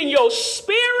mind and in your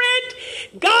spirit.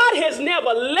 God has never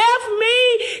left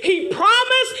me. He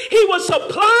promised he will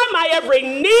supply my every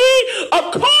need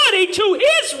according to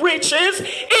his riches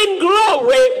in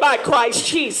glory by Christ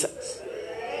Jesus.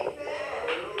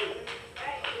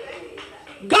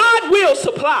 God will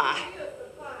supply.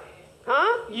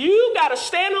 Huh? You got to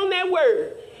stand on that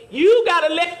word. You got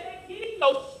to let that get in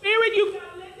your spirit. You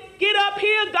got to let that get up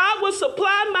here. God will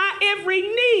supply my every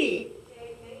need.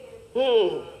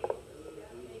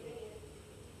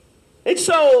 And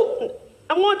so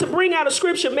I want to bring out a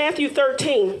scripture, Matthew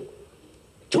 13:22.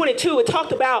 It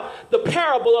talked about the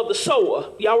parable of the sower.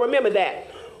 Y'all remember that?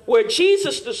 Where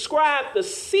Jesus described the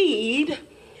seed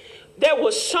that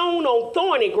was sown on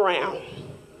thorny ground.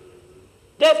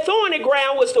 That thorny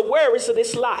ground was the worries of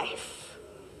this life,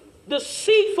 the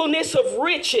deceitfulness of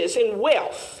riches and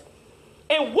wealth.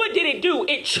 And what did it do?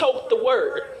 It choked the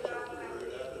word.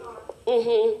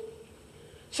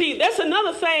 See, that's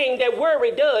another thing that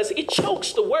worry does. It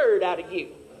chokes the word out of you.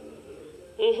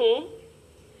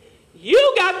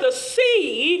 You got the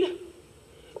seed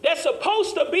that's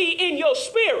supposed to be in your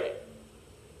spirit.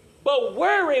 But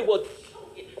worry will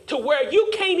to where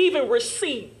you can't even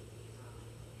receive.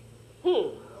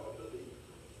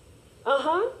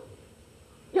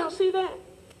 Y'all see that?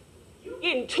 You're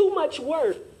getting too much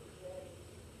word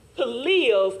to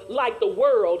live like the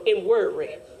world in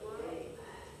worry.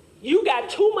 You got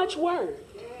too much word.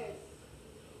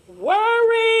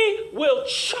 Worry will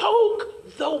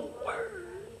choke the word.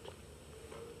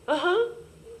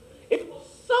 It will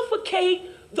suffocate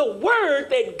the word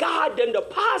that God done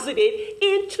deposited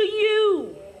into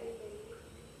you.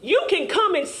 You can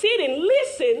come and sit and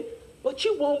listen, but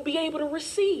you won't be able to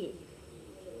receive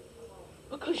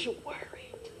because you're worried.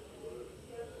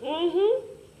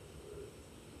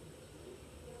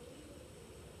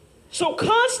 So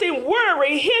constant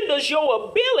worry hinders your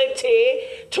ability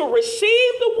to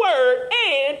receive the word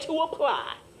and to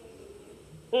apply.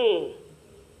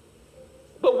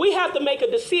 But we have to make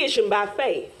a decision by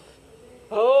faith.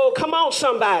 Oh, come on,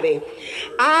 somebody.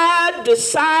 I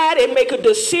decide and make a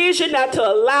decision not to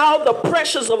allow the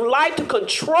pressures of life to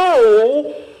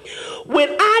control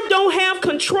when I don't have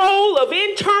control of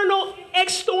internal,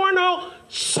 external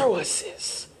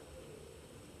sources.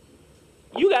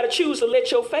 You got to choose to let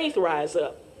your faith rise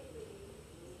up.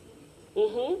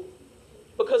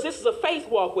 Because this is a faith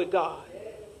walk with God.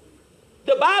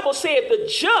 The Bible said the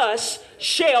just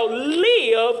shall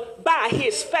live by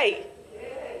his faith.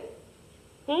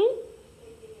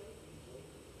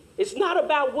 It's not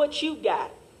about what you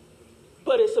got,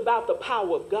 but it's about the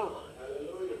power of God.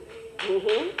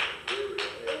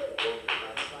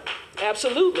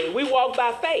 Absolutely. We walk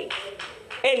by faith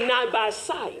and not by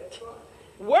sight.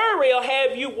 Worry will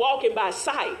have you walking by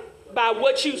sight, by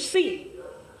what you see.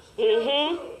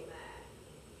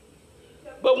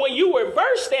 But when you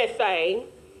reverse that thing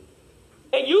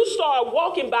and you start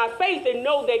walking by faith and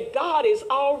know that God has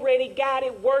already got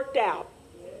it worked out,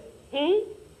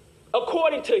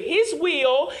 according to his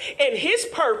will and his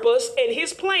purpose and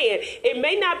his plan, it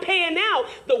may not pan out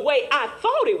the way I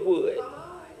thought it would.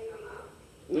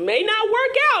 May not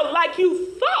work out like you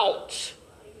thought.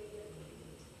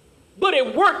 But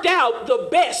it worked out the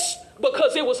best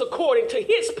because it was according to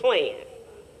his plan.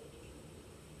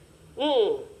 I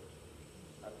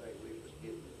think we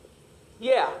forget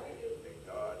Yeah. that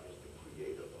God is the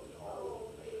creator of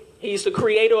all things. He's the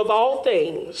creator of all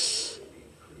things.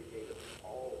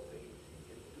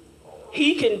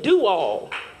 He can do all.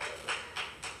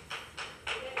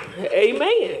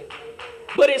 Amen.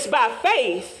 But it's by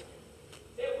faith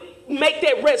that we make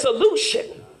that resolution.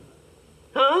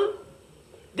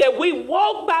 That we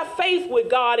walk by faith with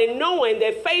God and knowing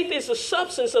that faith is the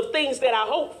substance of things that I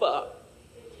hope for.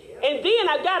 And then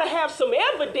I got to have some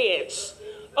evidence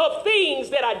of things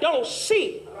that I don't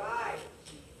see.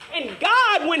 And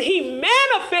God, when he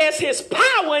manifests his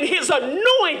power and his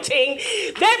anointing,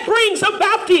 that brings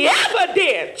about the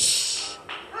evidence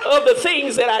of the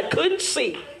things that I couldn't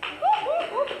see.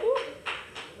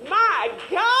 My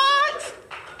God.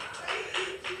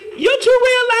 You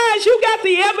realize you got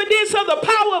the evidence of the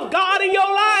power of God in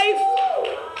your life?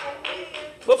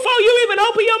 Before you even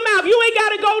open your mouth, you ain't got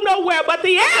to go nowhere, but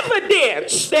the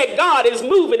evidence that God is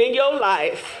moving in your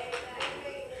life.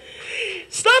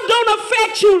 Stuff don't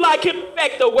affect you like it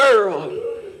affect the world.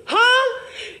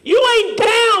 You ain't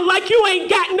down like you ain't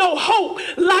got no hope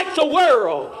like the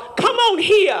world. Come on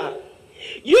here.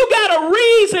 You got a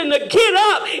reason to get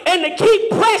up and to keep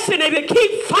pressing and to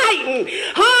keep fighting.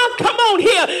 Come on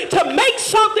here to make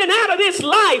something out of this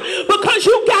life because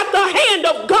you got the hand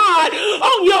of God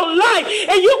on your life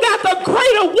and you got the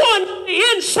greater one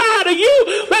inside of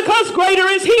you because greater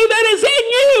is he that is in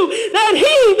you than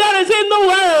he that is in the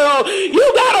world. You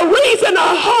got a reason to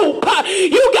hope.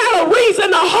 You got a reason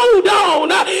to hold on.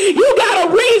 You got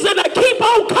a reason to keep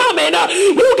on coming.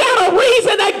 You got a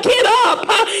reason to get up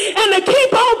and to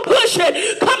keep on pushing.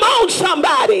 Come on,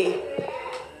 somebody.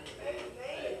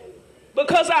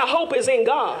 Because our hope is in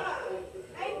God.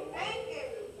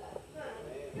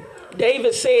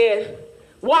 David said,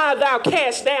 why thou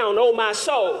cast down, O my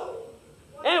soul?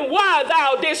 And why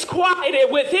thou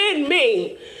disquieted within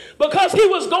me? Because he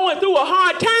was going through a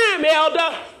hard time,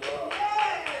 elder.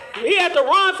 He had to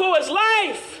run for his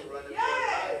life.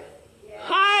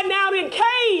 Hiding out in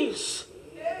caves.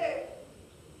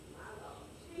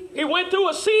 He went through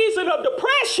a season of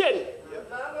depression.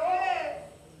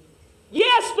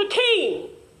 Yes, the king.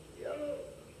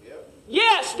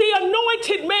 Yes, the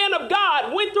anointed man of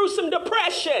God went through some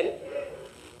depression.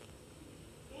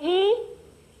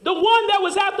 The one that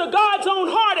was after God's own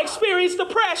heart experienced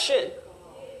depression.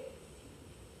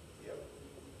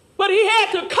 But he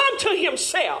had to come to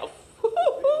himself.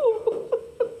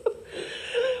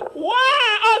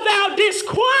 Why art thou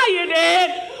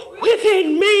disquieted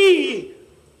within me?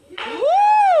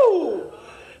 Woo!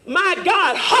 My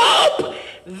God, hope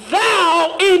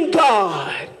thou in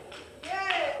God.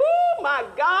 Oh, my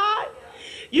God.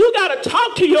 You got to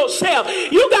talk to yourself.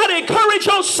 You got to encourage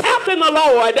yourself in the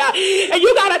Lord. And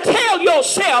you got to tell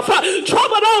yourself,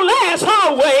 trouble don't last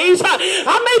always.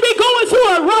 I may be going through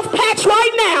a rough patch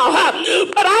right now,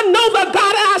 but I know the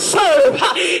God I serve.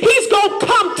 He's going to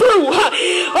come through.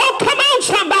 Oh, come on,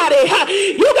 somebody.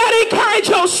 You got to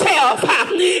encourage yourself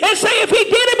and say, if he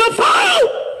did it before,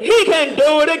 he can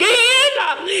do it again.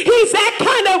 He's that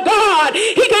kind of God.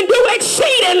 He can do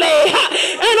exceedingly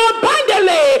and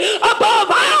abundantly above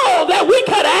all that we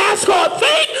could ask or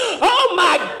think. Oh,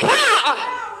 my God.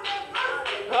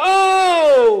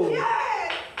 Oh,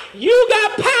 you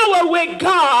got power with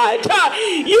God.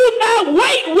 You got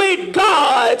weight with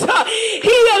God.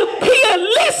 He'll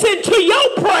listen to your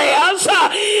prayers.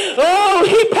 Oh,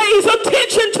 he pays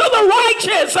attention to the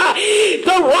righteous.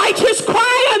 The righteous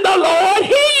cry and the Lord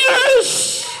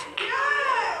hears.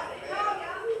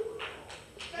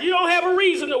 You don't have a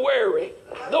reason to worry.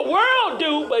 The world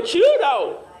do, but you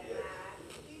don't.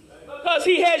 Because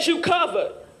he has you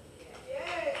covered.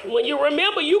 When you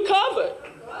remember, you covered.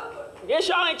 Guess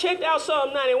y'all ain't checked out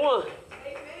Psalm 91.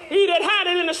 He that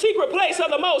hideth in the secret place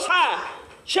of the Most High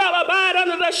shall abide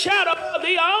under the shadow of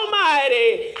the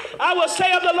Almighty. I will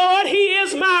say of the Lord, he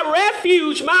is my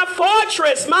refuge, my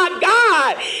fortress, my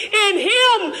God. In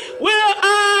him will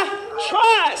I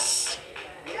trust.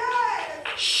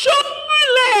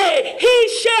 Surely he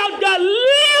shall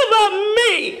deliver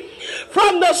me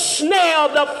from the snare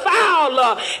of the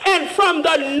fowler and from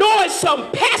the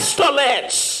noisome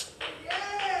pestilence.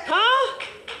 Huh?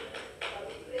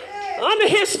 Under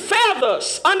his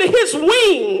feathers, under his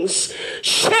wings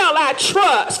shall I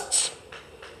trust,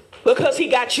 because he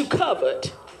got you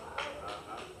covered.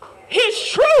 His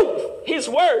truth, his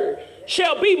word,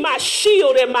 shall be my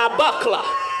shield and my buckler.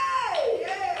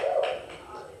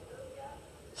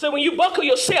 So when you buckle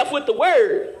yourself with the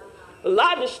word, a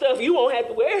lot of the stuff you won't have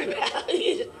to worry about.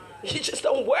 You just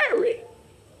don't worry.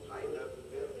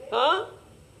 Huh?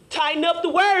 Tighten up the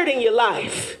word in your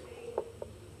life.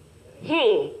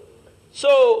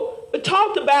 So it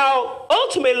talked about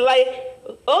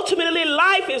ultimately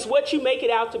life is what you make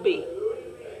it out to be.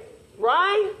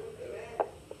 Right?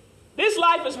 This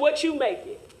life is what you make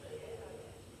it.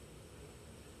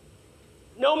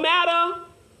 No matter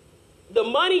the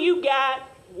money you got,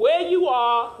 where you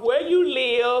are, where you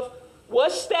live,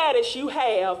 what status you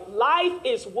have, life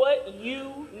is what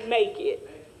you make it.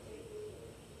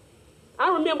 I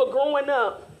remember growing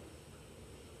up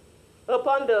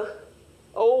under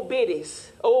old biddies,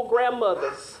 old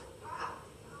grandmothers,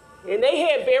 and they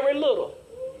had very little,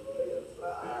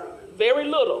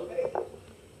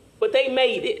 but they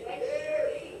made it,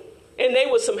 and they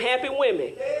were some happy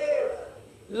women.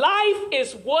 Life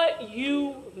is what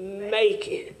you make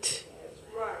it.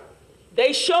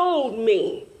 They showed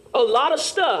me a lot of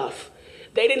stuff.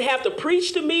 They didn't have to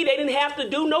preach to me. They didn't have to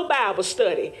do no Bible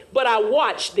study, but I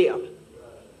watched them.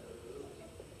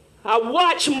 I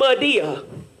watched Medea.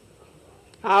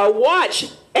 I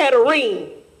watched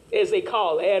Adarine, as they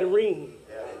call it, Adarine.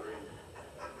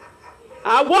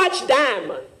 I watched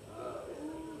Diamond.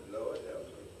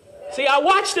 See, I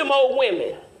watched them old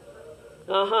women.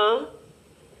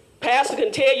 Pastor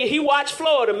can tell you he watched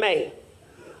Florida Man.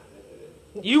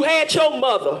 You had your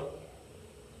mother.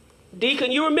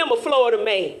 Deacon, you remember Florida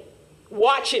Man,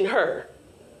 watching her.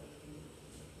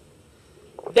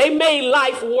 They made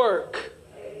life work.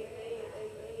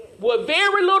 With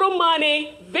very little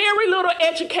money, very little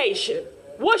education.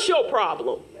 What's your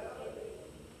problem?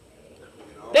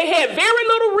 They had very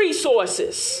little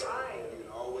resources.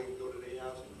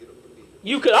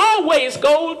 You could always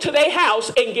go to their house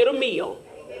and get a meal.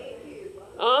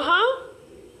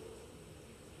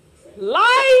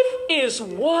 Life is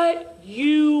what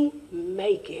you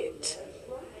make it.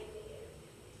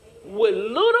 With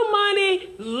little money,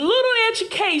 little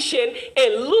education,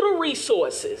 and little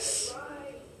resources.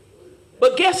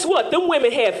 But guess what? Them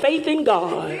women had faith in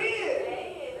God.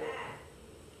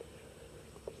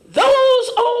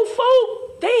 Those old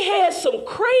folk, they had some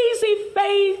crazy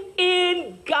faith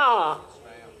in God.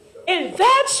 And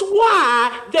that's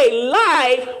why their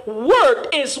life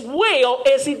worked as well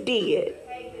as it did.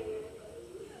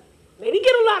 They didn't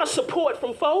get a lot of support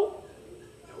from folk,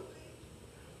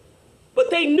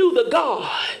 but they knew the God,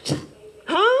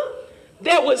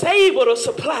 that was able to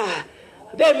supply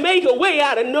that make a way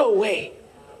out of no way.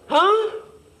 Huh?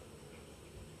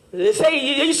 They say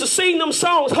you used to sing them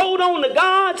songs, hold on to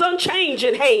God's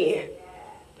unchanging hand.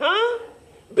 Huh?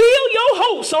 Build your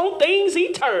hopes on things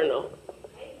eternal.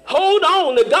 Hold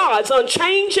on to God's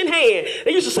unchanging hand.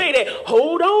 They used to say that,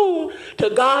 hold on to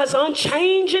God's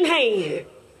unchanging hand.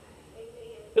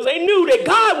 Because they knew that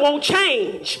God won't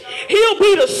change. He'll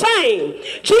be the same.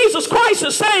 Jesus Christ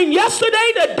is the same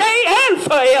yesterday, today, and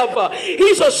forever.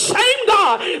 He's the same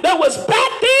God that was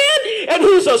back then, and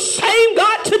who's the same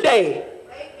God today.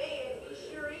 Amen. He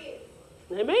sure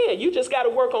is. Amen. You just got to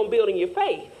work on building your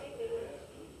faith.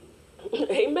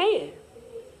 Amen.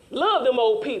 Love them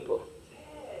old people.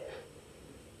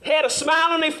 Had a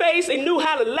smile on their face. They knew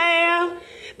how to laugh.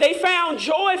 They found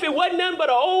joy if it wasn't nothing but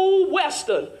an old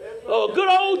Western or a good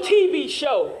old TV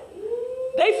show.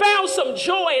 They found some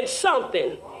joy in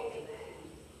something.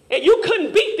 And you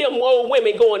couldn't beat them old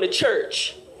women going to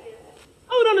church.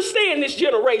 I don't understand this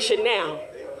generation now.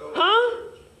 Huh?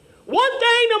 One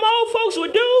thing them old folks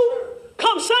would do,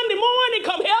 come Sunday morning,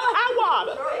 come hell or high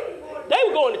water, they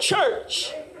were going to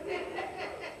church.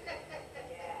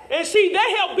 And see,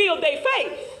 that helped build their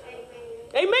faith.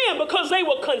 Amen. Because they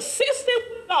were consistent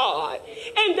with God.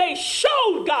 And they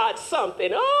showed God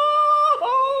something.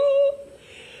 Oh,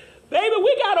 baby,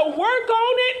 we got to work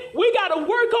on it. We got to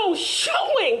work on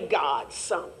showing God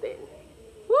something.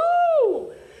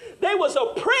 Woo! They was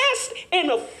oppressed and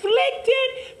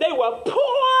afflicted. They were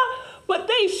poor, but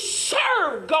they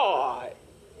served God.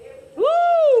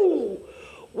 Woo!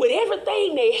 With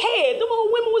everything they had, them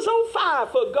old women was on fire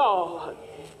for God.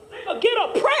 Get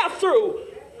a prayer through.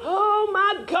 Oh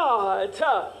my God.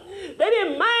 They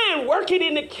didn't mind working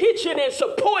in the kitchen and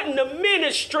supporting the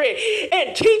ministry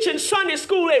and teaching Sunday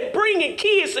school and bringing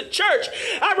kids to church.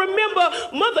 I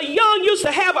remember Mother Young used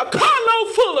to have a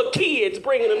carload full of kids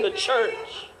bringing them to church.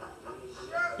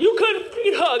 You couldn't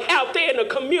feed her out there in the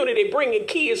community bringing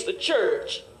kids to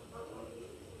church.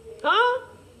 Huh?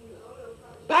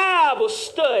 Bible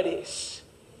studies.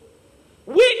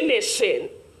 Witnessing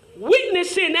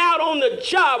out on the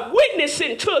job,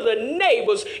 witnessing to the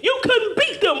neighbors. You couldn't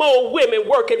beat them old women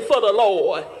working for the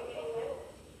Lord.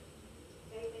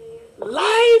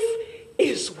 Life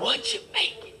is what you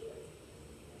make it.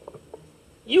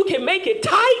 You can make it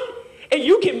tight and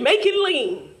you can make it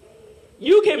lean.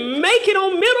 You can make it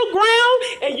on middle ground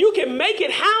and you can make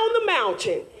it high on the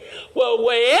mountain. Well,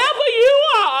 wherever you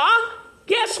are,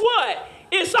 guess what?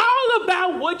 It's all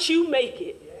about what you make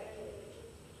it.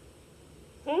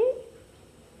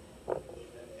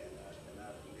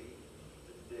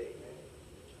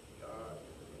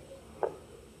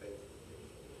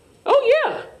 Oh,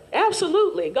 yeah,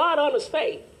 absolutely. God honors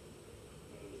faith.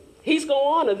 He's going to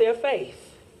honor their faith.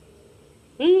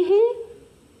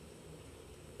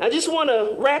 I just want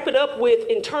to wrap it up with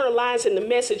internalizing the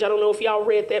message. I don't know if y'all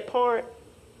read that part.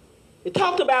 It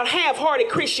talked about half-hearted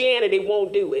Christianity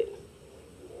won't do it.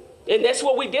 And that's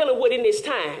what we're dealing with in this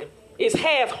time. It's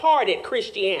half-hearted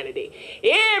Christianity.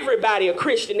 Everybody a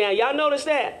Christian now. Y'all notice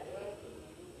that?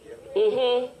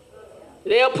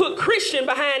 They'll put Christian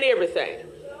behind everything.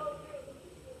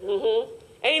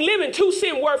 Ain't living 2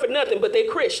 cents worth of nothing, but they're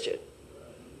Christian.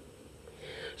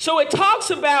 So it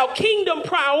talks about kingdom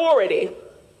priority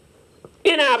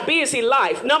in our busy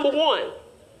life. Number 1,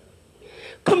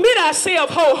 commit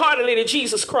ourselves wholeheartedly to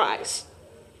Jesus Christ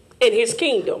and his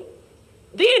kingdom.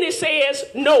 Then it says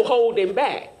no holding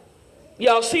back.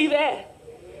 Y'all see that?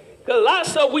 Because a lot of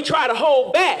stuff we try to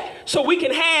hold back so we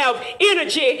can have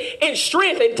energy and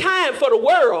strength and time for the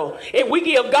world. And we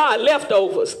give God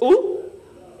leftovers. Ooh.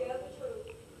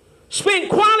 Spend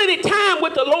quality time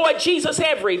with the Lord Jesus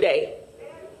every day.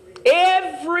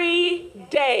 Every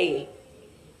day.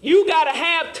 You got to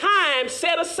have time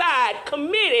set aside,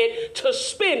 committed to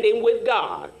spending with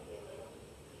God.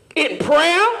 In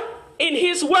prayer, in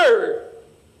his word,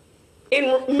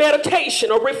 in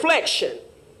meditation or reflection.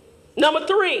 Number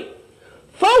 3,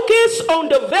 focus on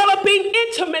developing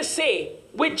intimacy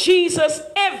with Jesus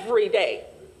every day.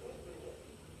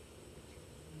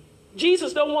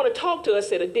 Jesus don't want to talk to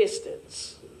us at a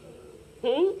distance.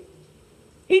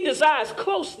 He desires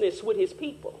closeness with his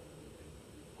people.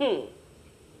 I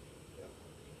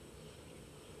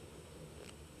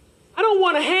don't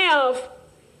want to have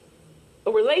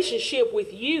a relationship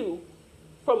with you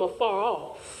from afar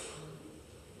off.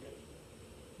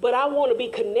 But I want to be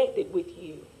connected with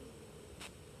you.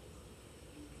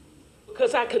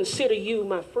 Because I consider you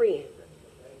my friend.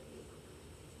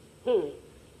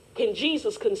 Can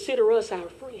Jesus consider us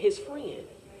his friend?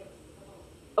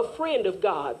 A friend of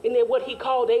God. Isn't that what he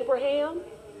called Abraham?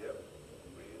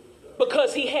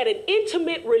 because he had an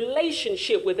intimate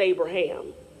relationship with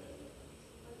Abraham.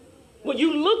 When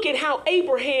you look at how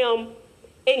Abraham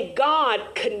and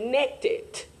God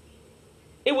connected,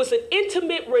 it was an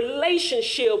intimate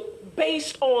relationship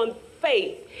based on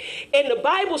faith. And the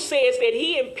Bible says that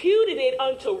he imputed it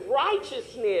unto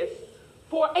righteousness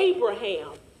for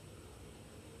Abraham.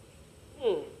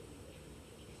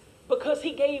 Because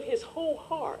he gave his whole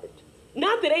heart.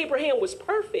 Not that Abraham was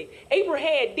perfect.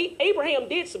 Abraham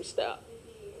did some stuff.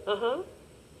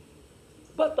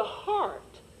 But the heart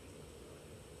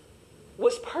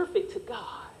was perfect to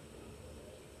God.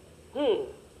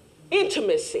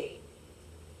 Intimacy.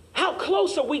 How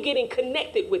close are we getting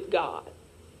connected with God?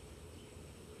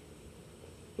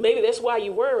 Maybe that's why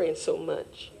you're worrying so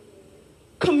much.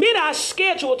 Commit our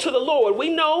schedule to the Lord. We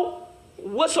know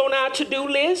what's on our to-do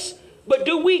list, but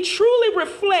do we truly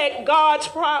reflect God's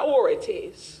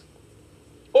priorities?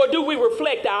 Or do we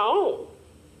reflect our own?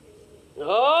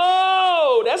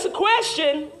 Oh, that's a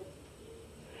question.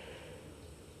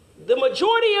 The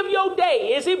majority of your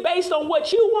day, is it based on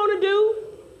what you want to do?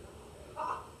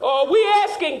 Or are we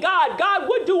asking God, God,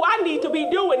 what do I need to be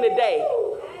doing today?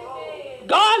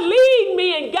 God, lead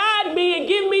me and guide me and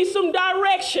give me some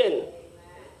direction.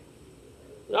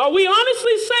 Are we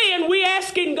honestly saying we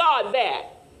asking God that?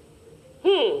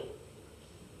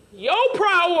 Your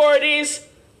priorities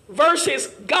versus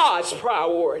God's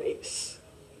priorities.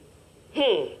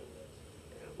 Refuse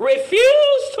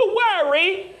to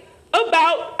worry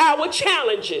about our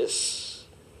challenges,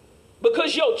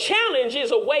 because your challenge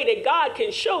is a way that God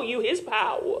can show you his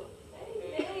power.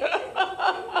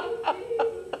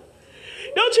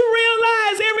 Don't you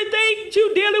realize everything that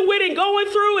you're dealing with and going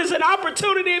through is an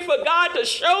opportunity for God to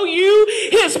show you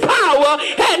his power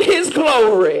and his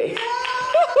glory?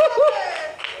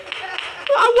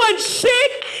 I wasn't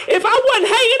sick. If I wasn't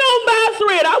hanging on by a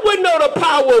thread, I wouldn't know the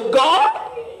power of God.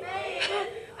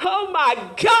 Oh my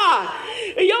God.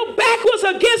 Your back was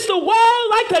against the wall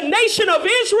like the nation of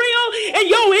Israel, and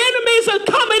your enemies are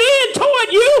coming in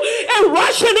toward you and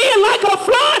rushing in like a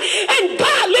flood, and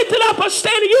God lifted up a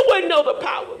standard. You wouldn't know the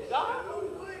power of God.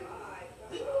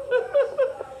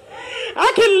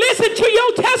 I can listen to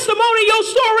your testimony, your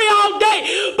story all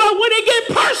day, but when it get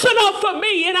personal for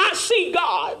me and I see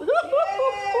God,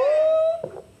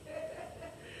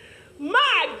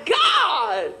 my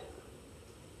God.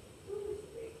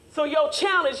 So your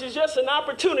challenge is just an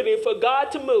opportunity for God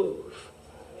to move.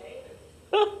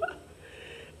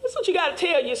 That's what you got to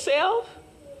tell yourself.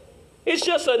 It's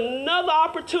just another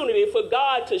opportunity for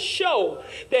God to show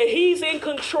that he's in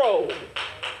control.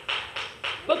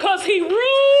 Because he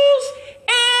rules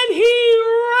and he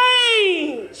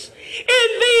reigns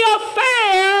in the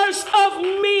affairs of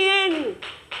men.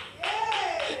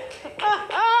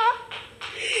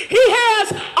 He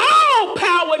has all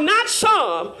power, not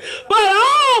some, but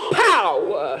all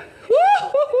power.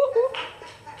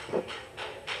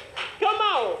 Come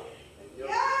on.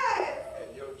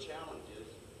 And your challenges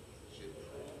should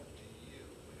prove to you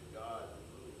when God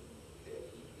moves that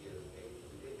he is a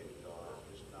living God,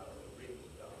 it's not a written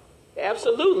God.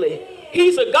 Absolutely.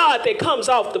 He's a God that comes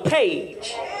off the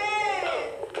page.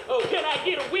 Oh, can I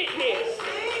get a witness?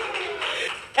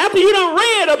 After you done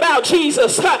read about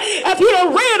Jesus, after you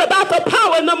done read about the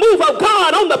power and the move of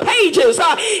God on the pages,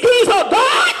 he's a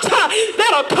God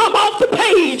that'll come off the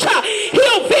page.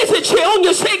 He'll visit you on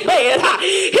your sick bed.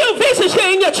 He'll visit you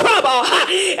in your trouble.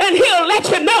 And he'll let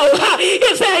you know,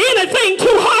 is there anything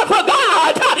too hard for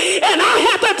God? And I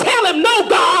have to tell him, no,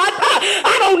 God,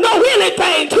 I don't know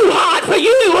anything too hard for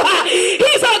you.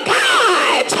 He's a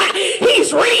God.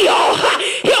 He's real.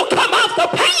 He'll come off the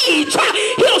page.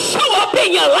 He'll show up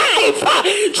in your life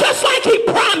just like he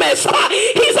promised.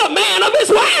 He's a man of his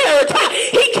word.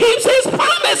 He keeps his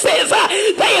promises.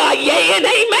 They are yea and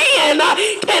amen.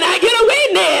 Can I get a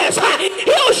witness?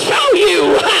 He'll show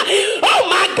you, oh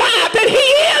my God, that he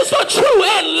is the true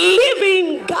and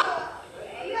living God.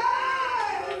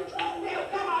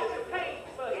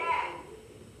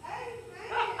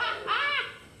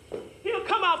 He'll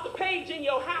come off the page in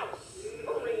your house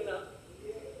arena.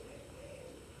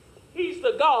 He's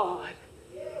the God.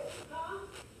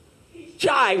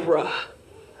 Jireh.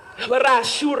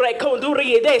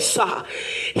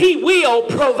 He will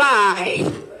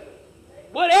provide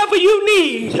whatever you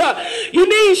need. You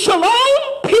need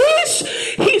shalom, peace.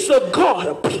 He's the God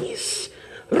of peace.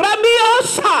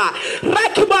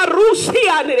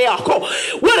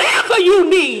 Whatever you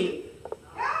need.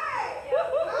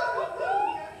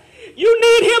 You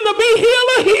need him to be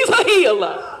healer. He's a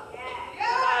healer.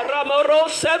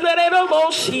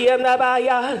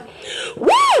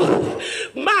 Woo!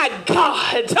 My My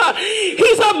God,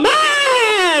 he's a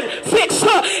mind fixer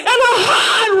and a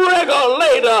heart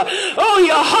regulator. Oh,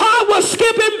 your heart was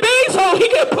skipping beats so he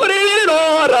can put it in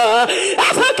order.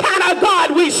 That's the kind of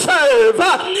God we serve.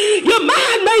 Your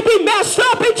mind may be messed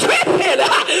up and tripping,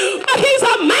 but he's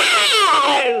a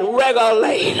mind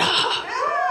regulator.